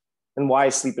 And why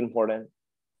is sleep important?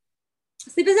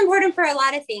 Sleep is important for a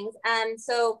lot of things.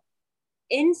 So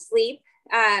in sleep,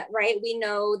 right, we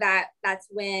know that that's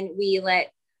when we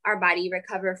let our body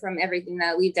recover from everything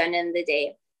that we've done in the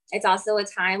day. It's also a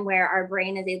time where our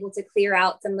brain is able to clear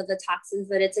out some of the toxins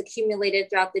that it's accumulated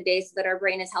throughout the day so that our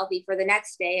brain is healthy for the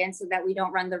next day and so that we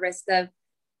don't run the risk of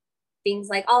things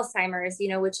like Alzheimer's,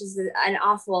 which is an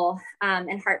awful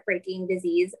and heartbreaking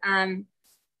disease.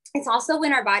 It's also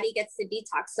when our body gets to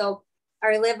detox. So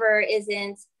our liver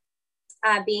isn't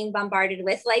being bombarded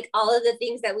with like all of the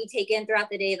things that we take in throughout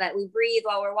the day that we breathe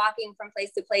while we're walking from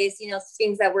place to place,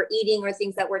 things that we're eating or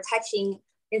things that we're touching.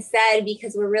 Instead,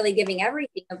 because we're really giving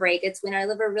everything a break, it's when our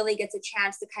liver really gets a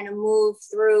chance to kind of move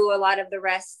through a lot of the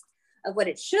rest of what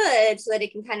it should so that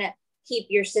it can kind of keep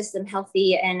your system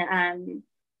healthy. And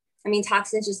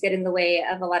toxins just get in the way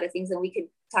of a lot of things, and we could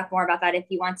talk more about that if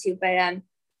you want to. But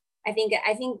I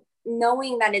think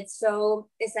knowing that it's so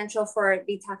essential for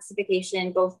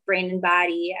detoxification, both brain and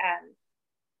body,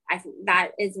 I think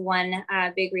that is one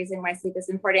big reason why sleep is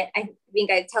important. I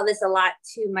think I tell this a lot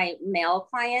to my male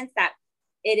clients that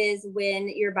it is when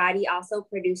your body also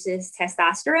produces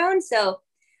testosterone. So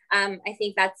I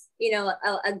think that's,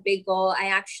 a big goal. I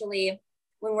actually,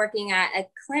 when working at a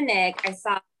clinic, I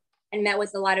saw and met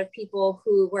with a lot of people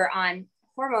who were on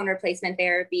hormone replacement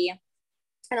therapy.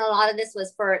 And a lot of this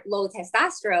was for low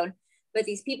testosterone, but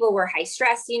these people were high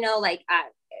stress,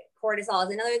 cortisol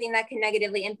is another thing that can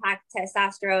negatively impact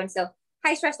testosterone. So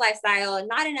high stress lifestyle,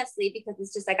 not enough sleep because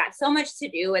it's just, I got so much to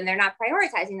do and they're not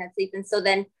prioritizing that sleep. And so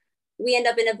then we end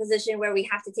up in a position where we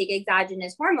have to take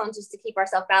exogenous hormones just to keep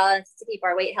ourselves balanced, to keep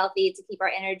our weight healthy, to keep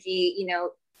our energy,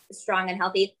 strong and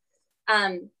healthy.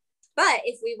 But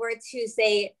if we were to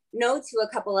say no to a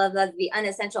couple of the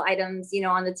unessential items,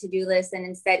 on the to-do list and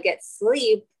instead get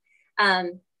sleep,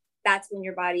 that's when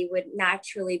your body would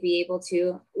naturally be able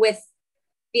to, with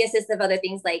the assist of other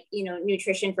things like,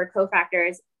 nutrition for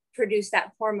cofactors, produce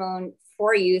that hormone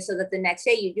for you so that the next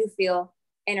day you do feel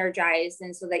energized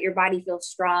and so that your body feels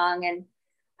strong.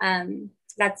 And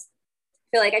that's,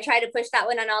 I feel like I try to push that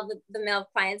one on all the male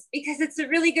clients because it's a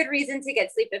really good reason to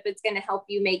get sleep if it's going to help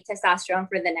you make testosterone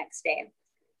for the next day.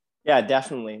 Yeah,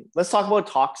 definitely. Let's talk about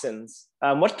toxins.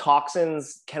 What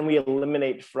toxins can we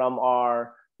eliminate from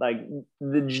our,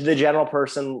 the general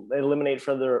person, eliminate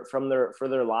from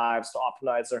their lives to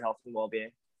optimize their health and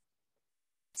well-being?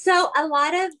 So a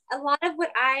lot of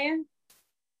what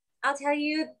I'll tell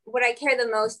you what I care the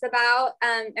most about,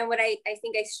 and what I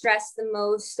think I stress the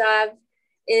most of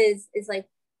is like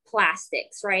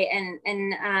plastics, right?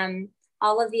 And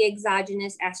all of the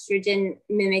exogenous estrogen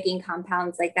mimicking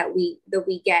compounds like that we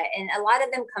get. And a lot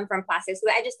of them come from plastics.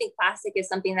 So I just think plastic is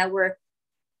something that we're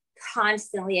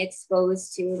constantly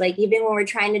exposed to. Like even when we're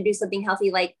trying to do something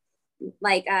healthy, like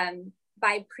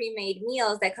buy pre-made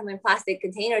meals that come in plastic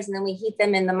containers and then we heat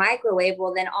them in the microwave.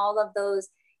 Well, then all of those,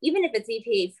 even if it's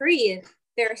EPA free,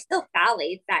 there are still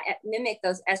phthalates that mimic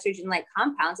those estrogen-like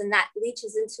compounds, and that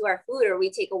leaches into our food. Or we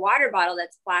take a water bottle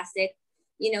that's plastic,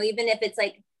 you know, even if it's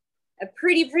like a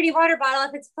pretty water bottle,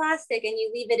 if it's plastic and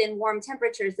you leave it in warm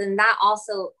temperatures, then that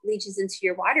also leaches into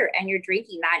your water and you're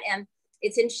drinking that. And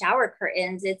it's in shower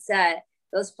curtains. It's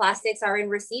those plastics are in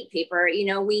receipt paper. You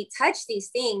know, we touch these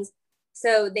things,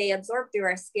 so they absorb through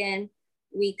our skin,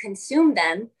 we consume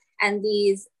them, and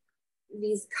these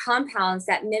compounds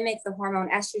that mimic the hormone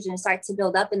estrogen start to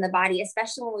build up in the body,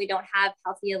 especially when we don't have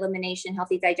healthy elimination,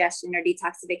 healthy digestion, or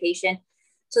detoxification.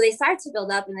 So they start to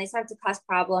build up and they start to cause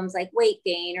problems like weight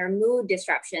gain or mood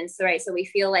disruptions. So, right. So we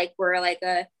feel like we're like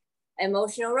a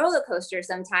emotional roller coaster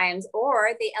sometimes, or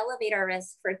they elevate our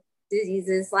risk for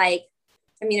diseases like,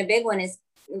 I mean, a big one is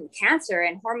cancer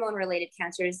and hormone related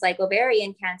cancers like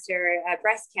ovarian cancer,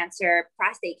 breast cancer,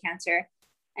 prostate cancer.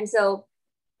 And so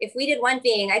if we did one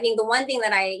thing, I think the one thing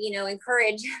that I, you know,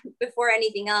 encourage before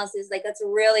anything else is like, let's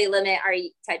really limit our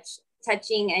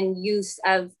touching and use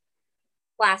of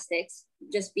plastics,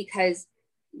 just because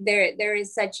there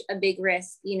is such a big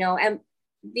risk, you know. And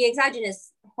the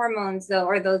exogenous hormones though,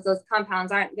 or those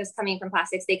compounds aren't just coming from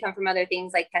plastics, they come from other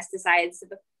things like pesticides.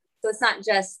 So it's not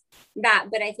just that,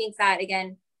 but I think that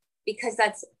again, because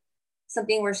that's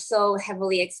something we're so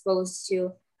heavily exposed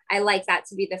to, I like that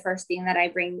to be the first thing that I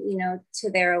bring, you know, to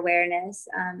their awareness.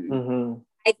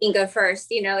 I think of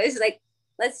first, you know, is like,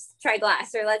 let's try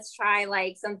glass, or let's try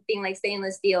like something like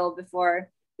stainless steel before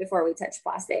we touch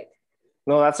plastic.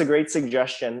 No, that's a great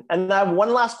suggestion. And I have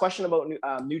one last question about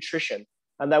nutrition,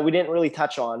 and that we didn't really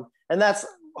touch on. And that's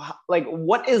like,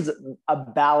 what is a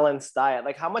balanced diet?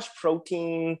 Like how much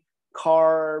protein,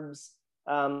 carbs,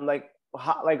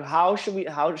 how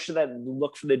should that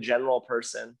look for the general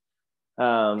person?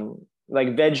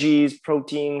 Like veggies,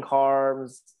 protein,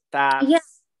 carbs, fats. Yeah.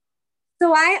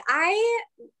 So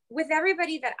I with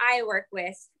everybody that I work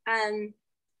with,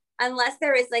 unless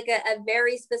there is like a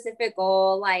very specific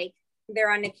goal, like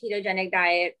they're on a ketogenic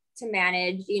diet to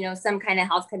manage, you know, some kind of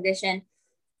health condition,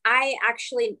 I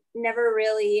actually never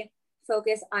really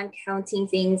focus on counting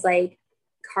things like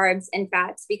carbs and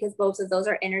fats, because both of those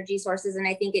are energy sources. And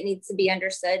I think it needs to be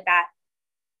understood that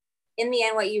in the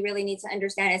end, what you really need to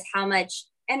understand is how much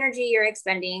energy you're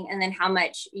expending and then how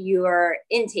much you're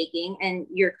intaking, and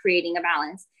you're creating a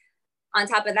balance. On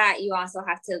top of that, you also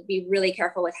have to be really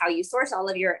careful with how you source all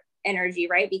of your energy,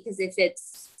 right? Because if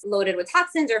it's loaded with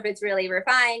toxins, or if it's really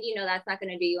refined, you know, that's not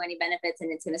going to do you any benefits,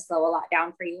 and it's going to slow a lot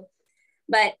down for you.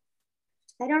 But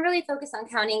I don't really focus on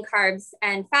counting carbs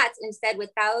and fats. Instead, with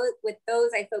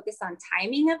those, I focus on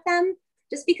timing of them,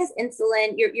 just because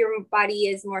insulin, your body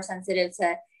is more sensitive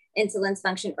to insulin's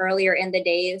function earlier in the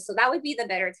day. So that would be the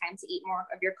better time to eat more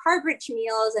of your carb-rich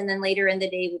meals. And then later in the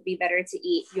day would be better to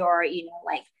eat your, you know,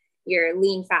 like your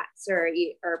lean fats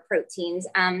or proteins.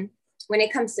 When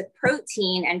it comes to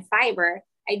protein and fiber,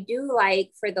 I do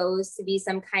like for those to be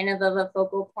some kind of a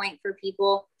focal point for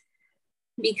people,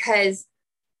 because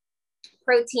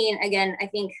protein, again, I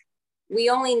think we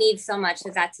only need so much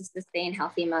of that to sustain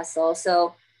healthy muscle.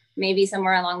 So maybe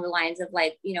somewhere along the lines of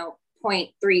like, you know,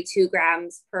 0.32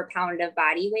 grams per pound of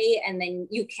body weight. And then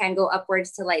you can go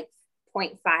upwards to like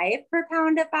 0.5 per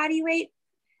pound of body weight.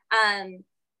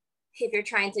 If you're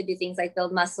trying to do things like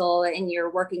build muscle and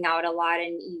you're working out a lot,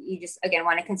 and you just, again,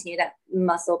 want to continue that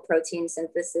muscle protein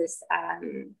synthesis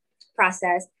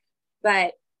process.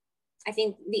 But I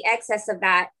think the excess of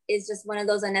that is just one of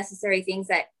those unnecessary things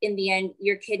that in the end,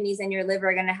 your kidneys and your liver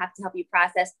are going to have to help you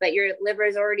process, but your liver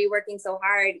is already working so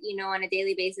hard, you know, on a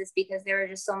daily basis, because there are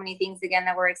just so many things, again,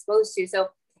 that we're exposed to. So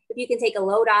if you can take a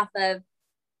load off of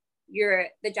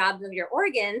the jobs of your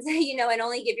organs, you know, and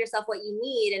only give yourself what you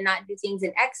need and not do things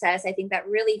in excess, I think that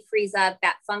really frees up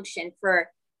that function for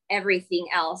everything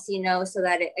else, you know, so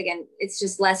that again, it's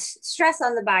just less stress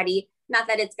on the body. Not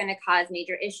that it's going to cause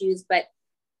major issues, but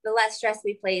the less stress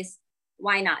we place,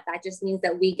 why not? That just means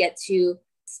that we get to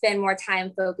spend more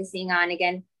time focusing on,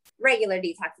 again, regular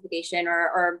detoxification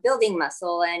or building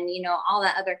muscle and, you know, all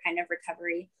that other kind of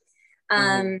recovery.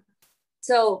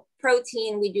 So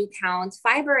protein, we do count.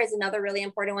 Fiber is another really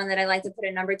important one that I like to put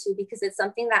a number to, because it's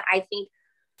something that I think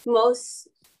most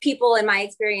people, in my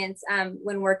experience,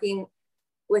 when working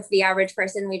with the average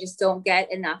person, we just don't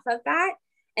get enough of that.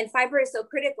 And fiber is so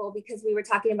critical because we were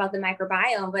talking about the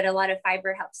microbiome, but a lot of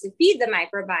fiber helps to feed the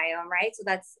microbiome, right? So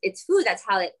that's its food. That's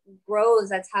how it grows.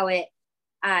 That's how it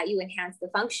you enhance the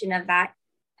function of that.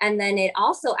 And then it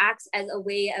also acts as a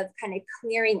way of kind of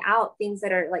clearing out things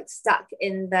that are like stuck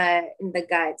in the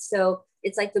gut. So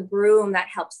it's like the broom that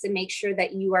helps to make sure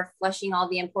that you are flushing all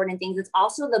the important things. It's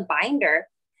also the binder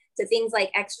to things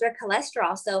like extra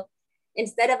cholesterol. So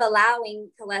instead of allowing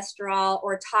cholesterol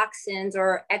or toxins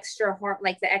or extra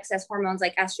like the excess hormones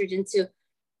like estrogen to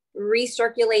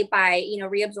recirculate by,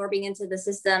 reabsorbing into the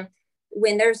system,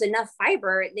 when there's enough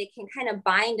fiber, they can kind of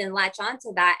bind and latch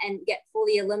onto that and get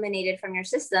fully eliminated from your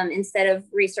system instead of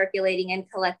recirculating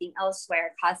and collecting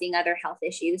elsewhere, causing other health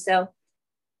issues. So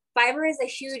fiber is a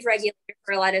huge regulator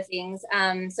for a lot of things.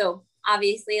 So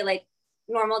obviously like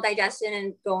normal digestion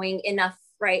and going enough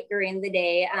right during the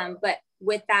day. But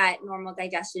with that, normal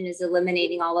digestion is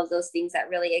eliminating all of those things that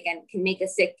really, again, can make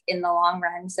us sick in the long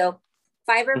run. So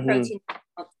fiber, protein,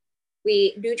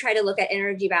 we do try to look at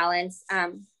energy balance.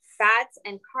 Fats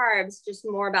and carbs, just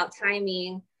more about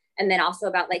timing, and then also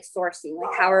about like sourcing,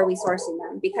 like how are we sourcing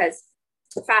them? Because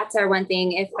fats are one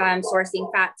thing. If I'm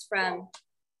sourcing fats from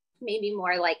maybe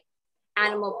more like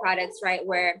animal products, right,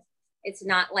 where it's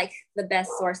not like the best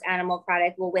source animal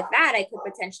product, well, with that, I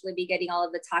could potentially be getting all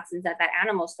of the toxins that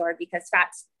animal stored, because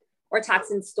fats or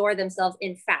toxins store themselves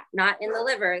in fat, not in the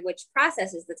liver, which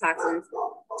processes the toxins.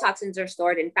 Toxins are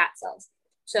stored in fat cells.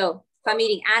 So if I'm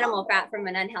eating animal fat from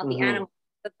an unhealthy animal,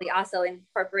 also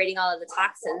incorporating all of the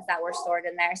toxins that were stored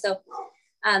in there. So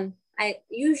I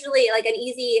usually, like, an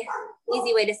easy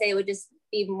way to say it would just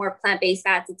be more plant-based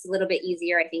fats. It's a little bit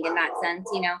easier, I think, in that sense,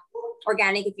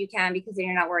 organic if you can, because then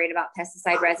you're not worried about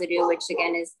pesticide residue, which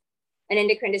again is an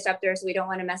endocrine disruptor. So we don't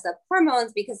want to mess up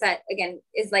hormones, because that again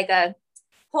is like a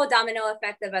whole domino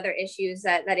effect of other issues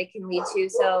that it can lead to.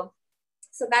 So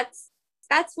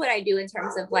that's what I do in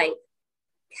terms of like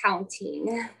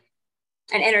counting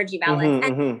and energy balance.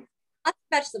 And lots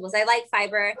of vegetables. I like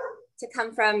fiber to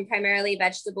come from primarily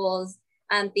vegetables,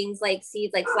 things like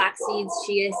seeds, like flax seeds,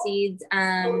 chia seeds,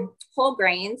 whole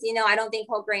grains. I don't think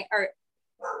whole grain, or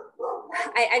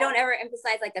I don't ever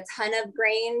emphasize like a ton of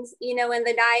grains, in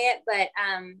the diet, but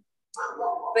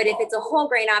if it's a whole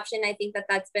grain option, I think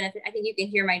that's benefit. I think you can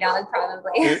hear my dog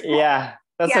probably. Yeah,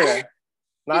 that's okay.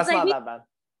 No, it's like, not that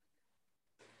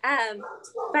bad.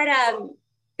 But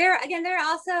there are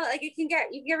also, like, you get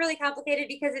really complicated,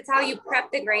 because it's how you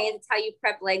prep the grains, it's how you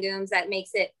prep legumes that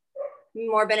makes it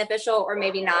more beneficial or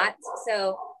maybe not.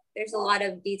 So there's a lot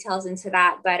of details into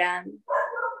that, but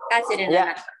that's it in a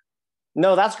nutshell.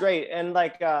 No, that's great. And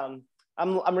like,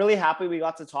 I'm really happy we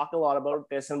got to talk a lot about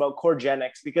this and about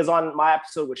Coregenics, because on my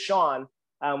episode with Sean,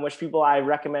 which people I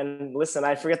recommend listen,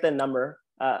 I forget the number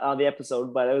on the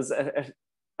episode, but it was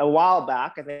a while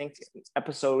back, I think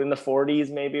episode in the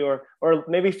 40s maybe, or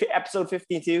maybe episode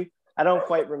 52. I don't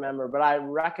quite remember, but I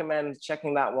recommend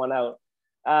checking that one out.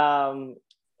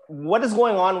 What is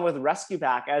going on with Rescue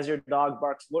Pack as your dog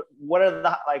barks? What are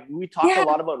the, like, we talked a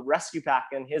lot about Rescue Pack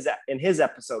in his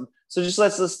episode. So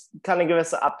let's just kind of give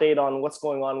us an update on what's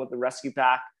going on with the Rescue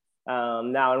Pack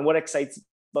now, and what excites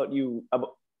about you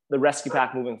about the Rescue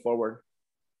Pack moving forward.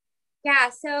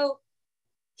 Yeah, so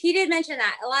he did mention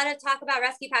that. A lot of talk about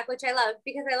Rescue Pack, which I love,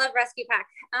 because I love Rescue Pack.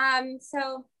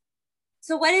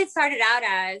 So what it started out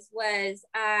as was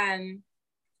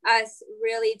us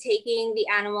really taking the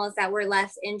animals that were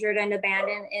less injured and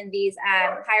abandoned in these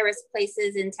high-risk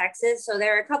places in Texas. So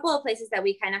there are a couple of places that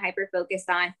we kind of hyper-focused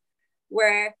on,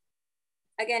 where,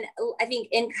 again, I think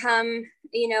income,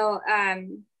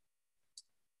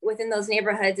 within those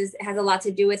neighborhoods has a lot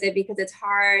to do with it, because it's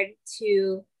hard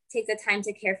to take the time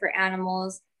to care for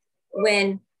animals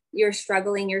when you're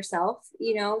struggling yourself,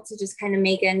 to just kind of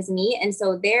make ends meet. And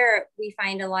so there we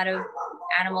find a lot of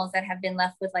animals that have been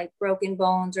left with like broken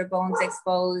bones or bones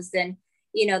exposed, and,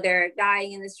 they're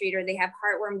dying in the street, or they have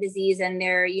heartworm disease and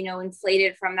they're,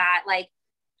 inflated from that. Like,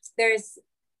 there's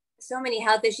so many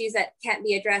health issues that can't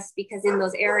be addressed, because in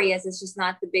those areas, it's just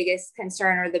not the biggest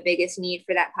concern or the biggest need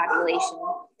for that population,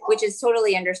 which is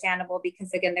totally understandable,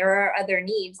 because again, there are other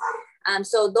needs.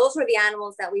 So those were the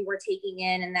animals that we were taking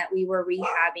in and that we were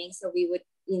rehabbing. So we would,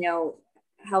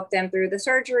 help them through the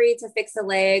surgery to fix a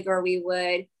leg, or we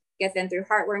would get them through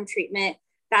heartworm treatment.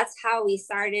 That's how we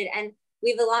started. And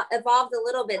we've evolved a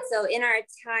little bit. So in our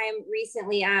time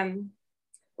recently,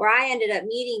 where I ended up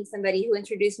meeting somebody who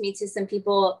introduced me to some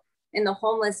people in the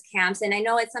homeless camps. And I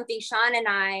know it's something Sean and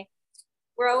I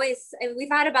we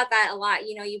thought about that a lot.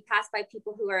 You pass by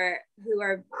people who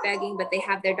are begging, but they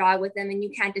have their dog with them, and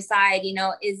you can't decide,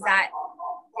 is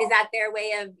Is that their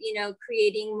way of, you know,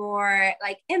 creating more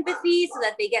like empathy so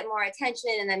that they get more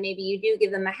attention, and then maybe you do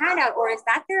give them a handout? Or is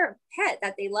that their pet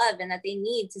that they love and that they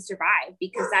need to survive,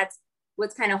 because that's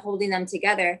what's kind of holding them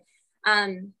together?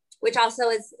 Which also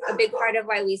is a big part of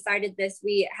why we started this.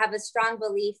 We have a strong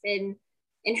belief in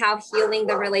how healing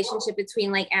the relationship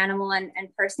between like animal and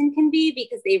person can be,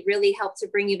 because they really help to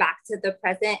bring you back to the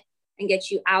present and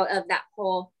get you out of that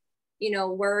whole, you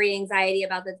know, worry, anxiety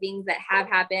about the things that have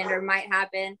happened or might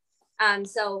happen.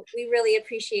 So we really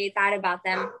appreciate that about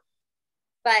them.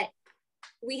 But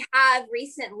we have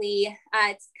recently,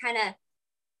 it's kind of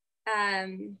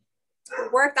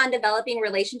worked on developing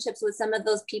relationships with some of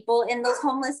those people in those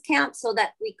homeless camps so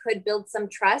that we could build some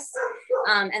trust,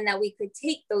 and that we could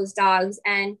take those dogs,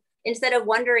 and instead of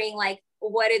wondering like,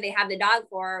 what do they have the dog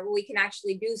for, we can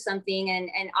actually do something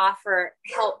and offer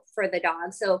help for the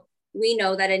dog. So we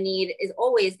know that a need is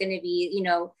always going to be, you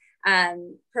know,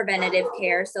 preventative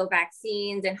care, so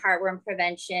vaccines and heartworm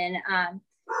prevention.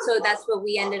 So that's what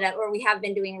we ended up, or we have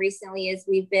been doing recently, is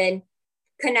we've been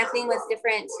connecting with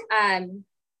different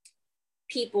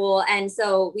people. And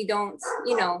so we don't,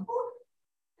 you know,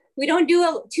 we don't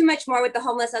do too much more with the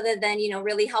homeless other than, you know,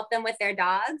 really help them with their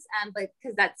dogs. But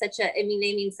because that's such a, I mean,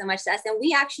 they mean so much to us, and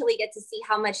we actually get to see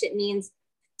how much it means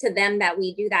to them that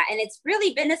we do that. And it's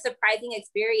really been a surprising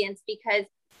experience, because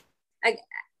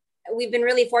we've been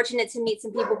really fortunate to meet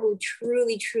some people who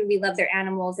truly, truly love their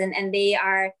animals, and they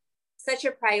are such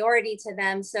a priority to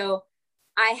them. So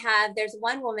there's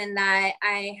one woman that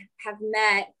I have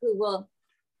met who will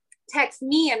text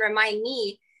me and remind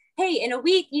me, hey, in a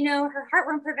week, you know, her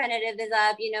heartworm preventative is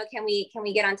up, you know, can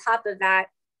we get on top of that?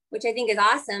 Which I think is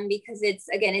awesome, because it's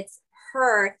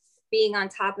her being on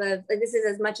top of, like, this is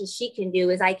as much as she can do,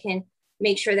 as I can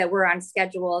make sure that we're on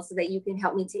schedule so that you can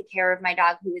help me take care of my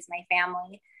dog, who is my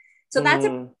family. So that's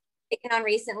taken on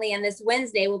recently. And this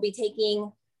Wednesday we'll be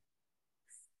taking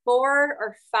 4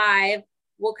 or 5.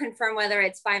 We'll confirm whether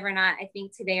it's 5 or not, I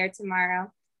think today or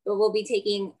tomorrow, but we'll be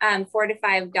taking 4 to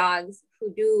 5 dogs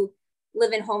who do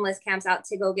live in homeless camps out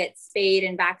to go get spayed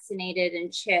and vaccinated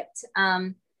and chipped.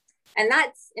 And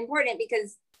that's important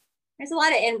because there's a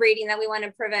lot of inbreeding that we want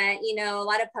to prevent, you know, a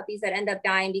lot of puppies that end up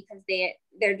dying because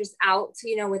they're just out,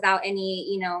 you know, without any,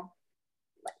 you know,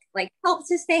 like help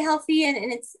to stay healthy.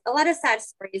 And it's a lot of sad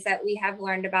stories that we have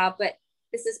learned about, but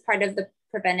this is part of the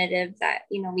preventative that,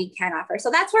 you know, we can offer. So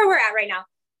that's where we're at right now.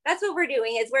 That's what we're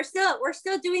doing, is we're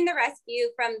still doing the rescue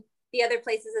from the other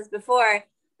places as before,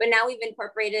 but now we've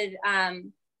incorporated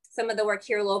some of the work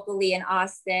here locally in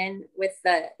Austin with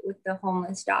the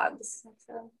homeless dogs.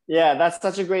 So. Yeah, that's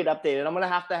such a great update. And I'm going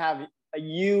to have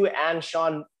you and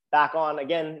Sean back on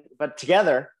again, but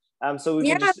together, so we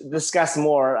can just discuss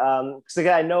more. Because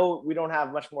again, I know we don't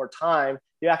have much more time.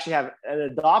 You actually have an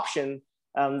adoption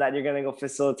that you're going to go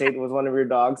facilitate with one of your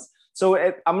dogs. So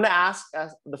I'm going to ask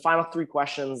the final 3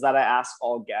 questions that I ask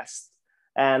all guests.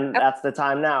 And that's the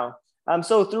time now.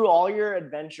 So through all your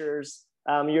adventures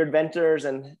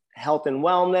in health and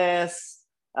wellness,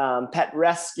 pet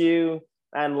rescue,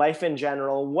 and life in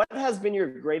general, what has been your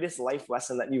greatest life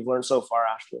lesson that you've learned so far,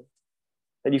 Ashley,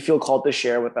 that you feel called to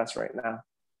share with us right now?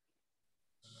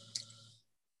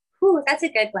 Ooh, that's a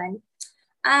good one.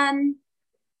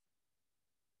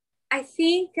 I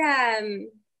think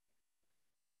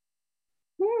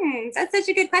that's such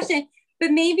a good question.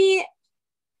 But maybe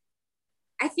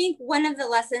I think one of the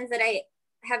lessons that I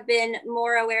have been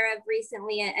more aware of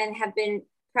recently and have been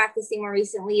practicing more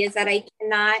recently is that I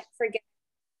cannot forget.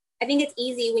 I think it's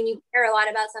easy when you care a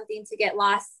lot about something to get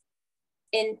lost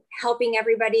in helping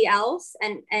everybody else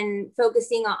and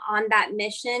focusing on that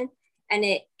mission. And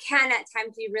it can at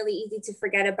times be really easy to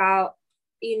forget about,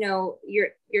 you know,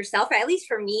 yourself, or at least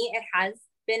for me, it has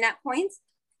been at points.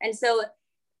 And so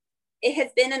it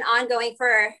has been an ongoing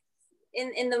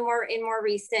in more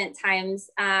recent times,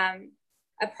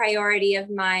 a priority of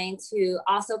mine to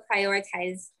also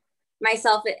prioritize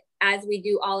myself as we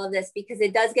do all of this, because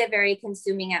it does get very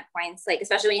consuming at points, like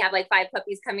especially when you have like 5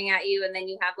 puppies coming at you and then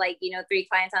you have like, you know, 3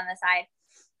 clients on the side.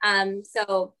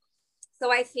 So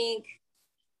I think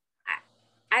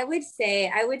I would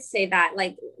say that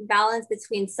like balance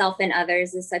between self and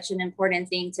others is such an important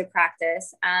thing to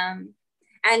practice.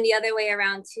 And the other way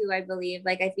around too, I believe,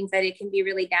 like, I think that it can be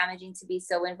really damaging to be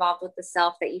so involved with the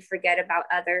self that you forget about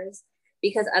others,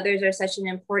 because others are such an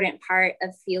important part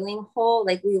of feeling whole.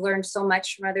 Like, we learn so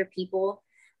much from other people,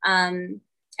 and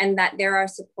that there are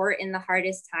support in the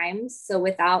hardest times. So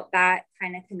without that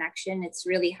kind of connection, it's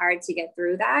really hard to get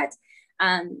through that.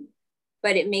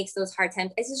 But it makes those hard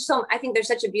times. It's just I think there's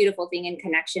such a beautiful thing in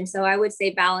connection. So I would say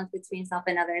balance between self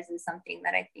and others is something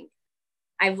that I think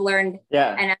I've learned.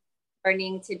 Yeah. And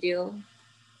learning to do.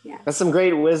 Yeah. That's some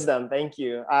great wisdom. Thank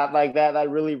you. Like that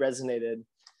really resonated.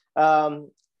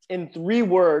 In 3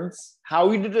 words, how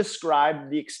would you describe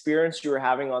the experience you were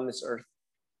having on this earth?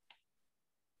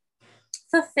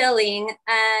 Fulfilling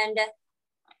and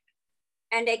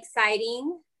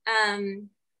exciting, and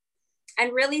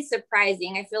really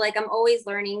surprising. I feel like I'm always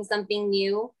learning something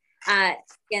new.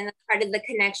 Again, part of the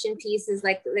connection piece is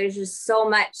like there's just so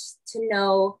much to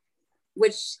know,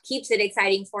 which keeps it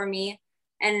exciting for me.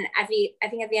 And I think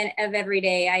at the end of every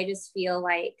day, I just feel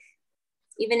like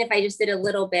even if I just did a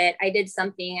little bit, I did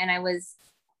something, and it was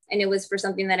for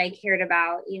something that I cared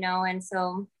about, you know. And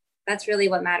so that's really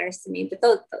what matters to me. But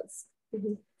those.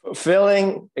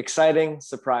 Fulfilling, exciting,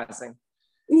 surprising.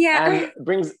 Yeah.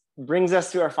 And brings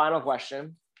us to our final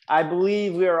question. I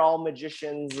believe we are all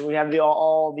magicians. We have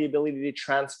all the ability to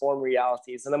transform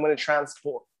realities. And I'm going to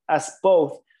transform us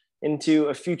both into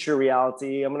a future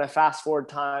reality. I'm going to fast forward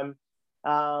time.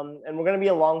 And we're going to be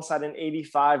alongside an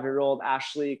 85-year-old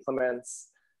Ashley Clements.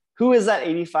 Who is that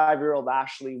 85-year-old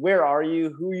Ashley? Where are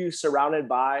you? Who are you surrounded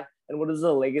by? And what is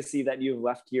the legacy that you've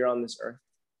left here on this earth?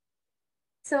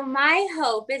 So my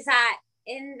hope is that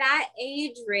in that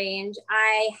age range,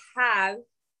 I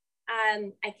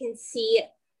can see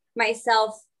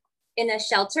myself in a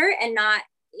shelter and not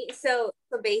so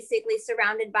basically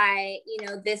surrounded by, you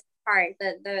know, this part.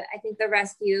 I think the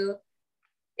rescue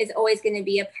is always going to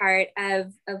be a part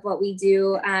of what we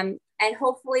do, and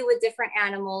hopefully with different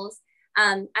animals.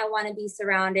 I want to be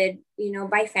surrounded, you know,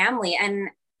 by family. And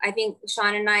I think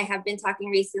Sean and I have been talking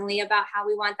recently about how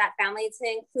we want that family to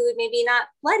include maybe not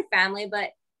blood family,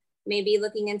 but maybe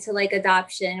looking into like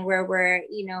adoption, where we're,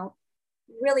 you know,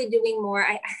 really doing more.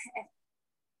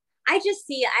 I just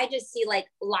see like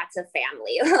lots of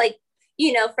family, like,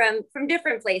 you know, from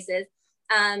different places.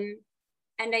 And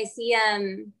I see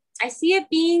it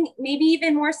being maybe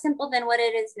even more simple than what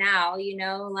it is now, you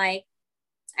know. Like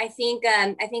I think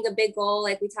a big goal,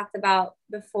 like we talked about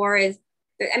before, is,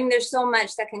 I mean, there's so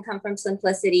much that can come from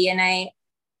simplicity. And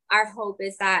our hope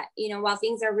is that, you know, while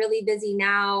things are really busy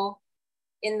now,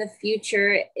 in the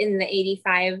future, in the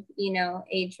 85, you know,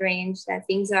 age range, that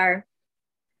things are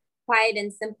quiet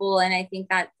and simple. And I think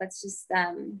that's just,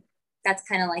 that's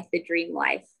kind of like the dream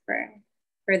life for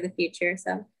the future.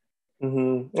 So.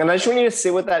 Mm-hmm. And I just want you to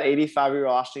sit with that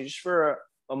 85-year-old Ashley just for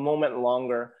a moment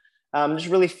longer. Just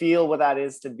really feel what that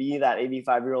is to be that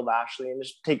 85-year-old Ashley, and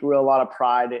just take a lot of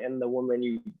pride in the woman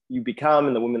you become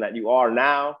and the woman that you are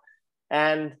now.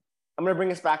 And I'm going to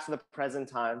bring us back to the present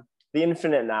time, the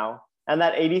infinite now. And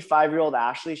that 85-year-old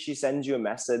Ashley, she sends you a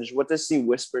message. What does she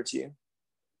whisper to you?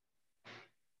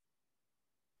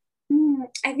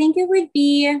 I think it would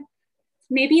be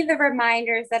maybe the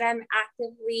reminders that I'm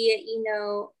actively, you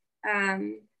know,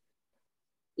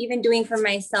 even doing for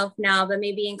myself now, but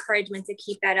maybe encouragement to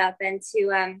keep that up and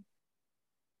to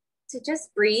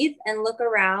just breathe and look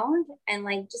around and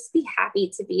like just be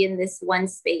happy to be in this one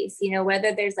space, you know,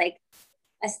 whether there's like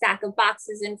a stack of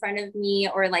boxes in front of me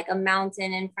or like a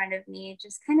mountain in front of me,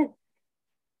 just kind of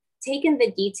take in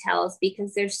the details,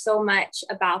 because there's so much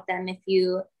about them if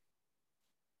you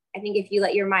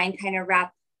let your mind kind of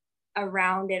wrap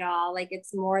around it all. Like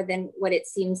it's more than what it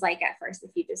seems like at first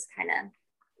if you just kind of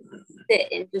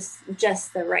sit in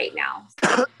just the right now.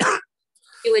 So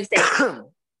you would say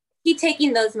keep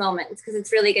taking those moments, because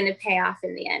it's really going to pay off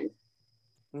in the end.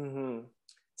 Mm-hmm.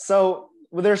 So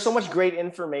there's so much great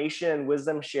information and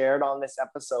wisdom shared on this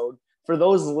episode. For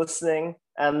those listening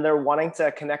and they're wanting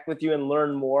to connect with you and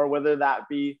learn more, whether that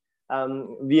be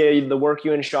via the work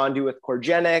you and Sean do with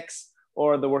CoreGenix,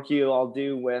 or the work you all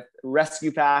do with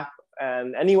Rescue Pack,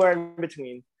 and anywhere in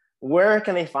between, where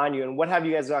can they find you, and what have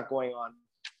you guys got going on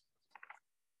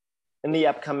in the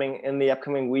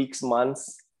upcoming weeks,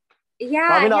 months? Yeah,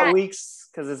 probably not weeks,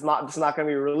 because it's not going to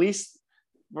be released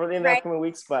in the upcoming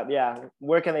weeks. But yeah,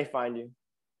 where can they find you?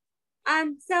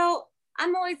 So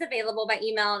I'm always available by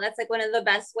email. That's like one of the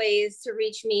best ways to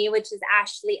reach me, which is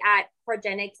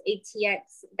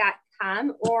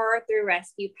ashley@coregenixatx.com, or through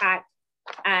Rescue Pack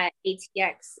at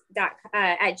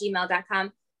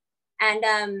gmail.com. And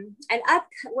up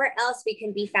where else we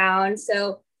can be found.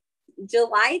 So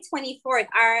July 24th,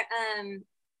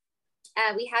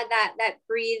 we had that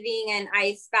breathing and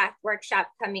ice bath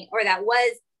workshop coming, or that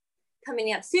was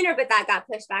coming up sooner, but that got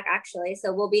pushed back actually.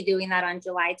 So we'll be doing that on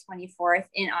July 24th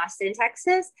in Austin,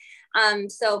 Texas.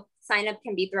 So sign up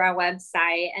can be through our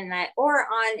website or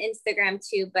on Instagram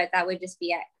too, but that would just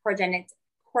be at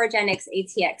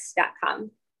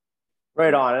CoreGenixatx.com.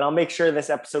 Right on. And I'll make sure this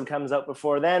episode comes out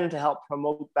before then to help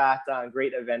promote that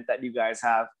great event that you guys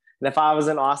have. And if I was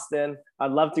in Austin,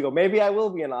 I'd love to go. Maybe I will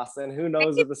be in Austin. Who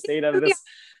knows with the state of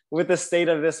with the state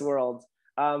of this world.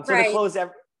 So Right.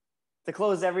 to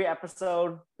close every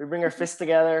episode, we bring our fists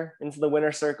together into the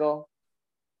winner circle.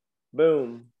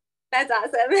 Boom. That's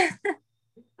awesome.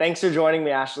 Thanks for joining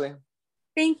me, Ashley.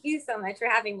 Thank you so much for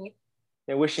having me.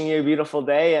 And wishing you a beautiful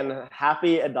day and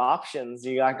happy adoptions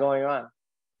you got going on.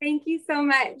 Thank you so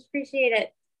much. Appreciate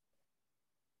it.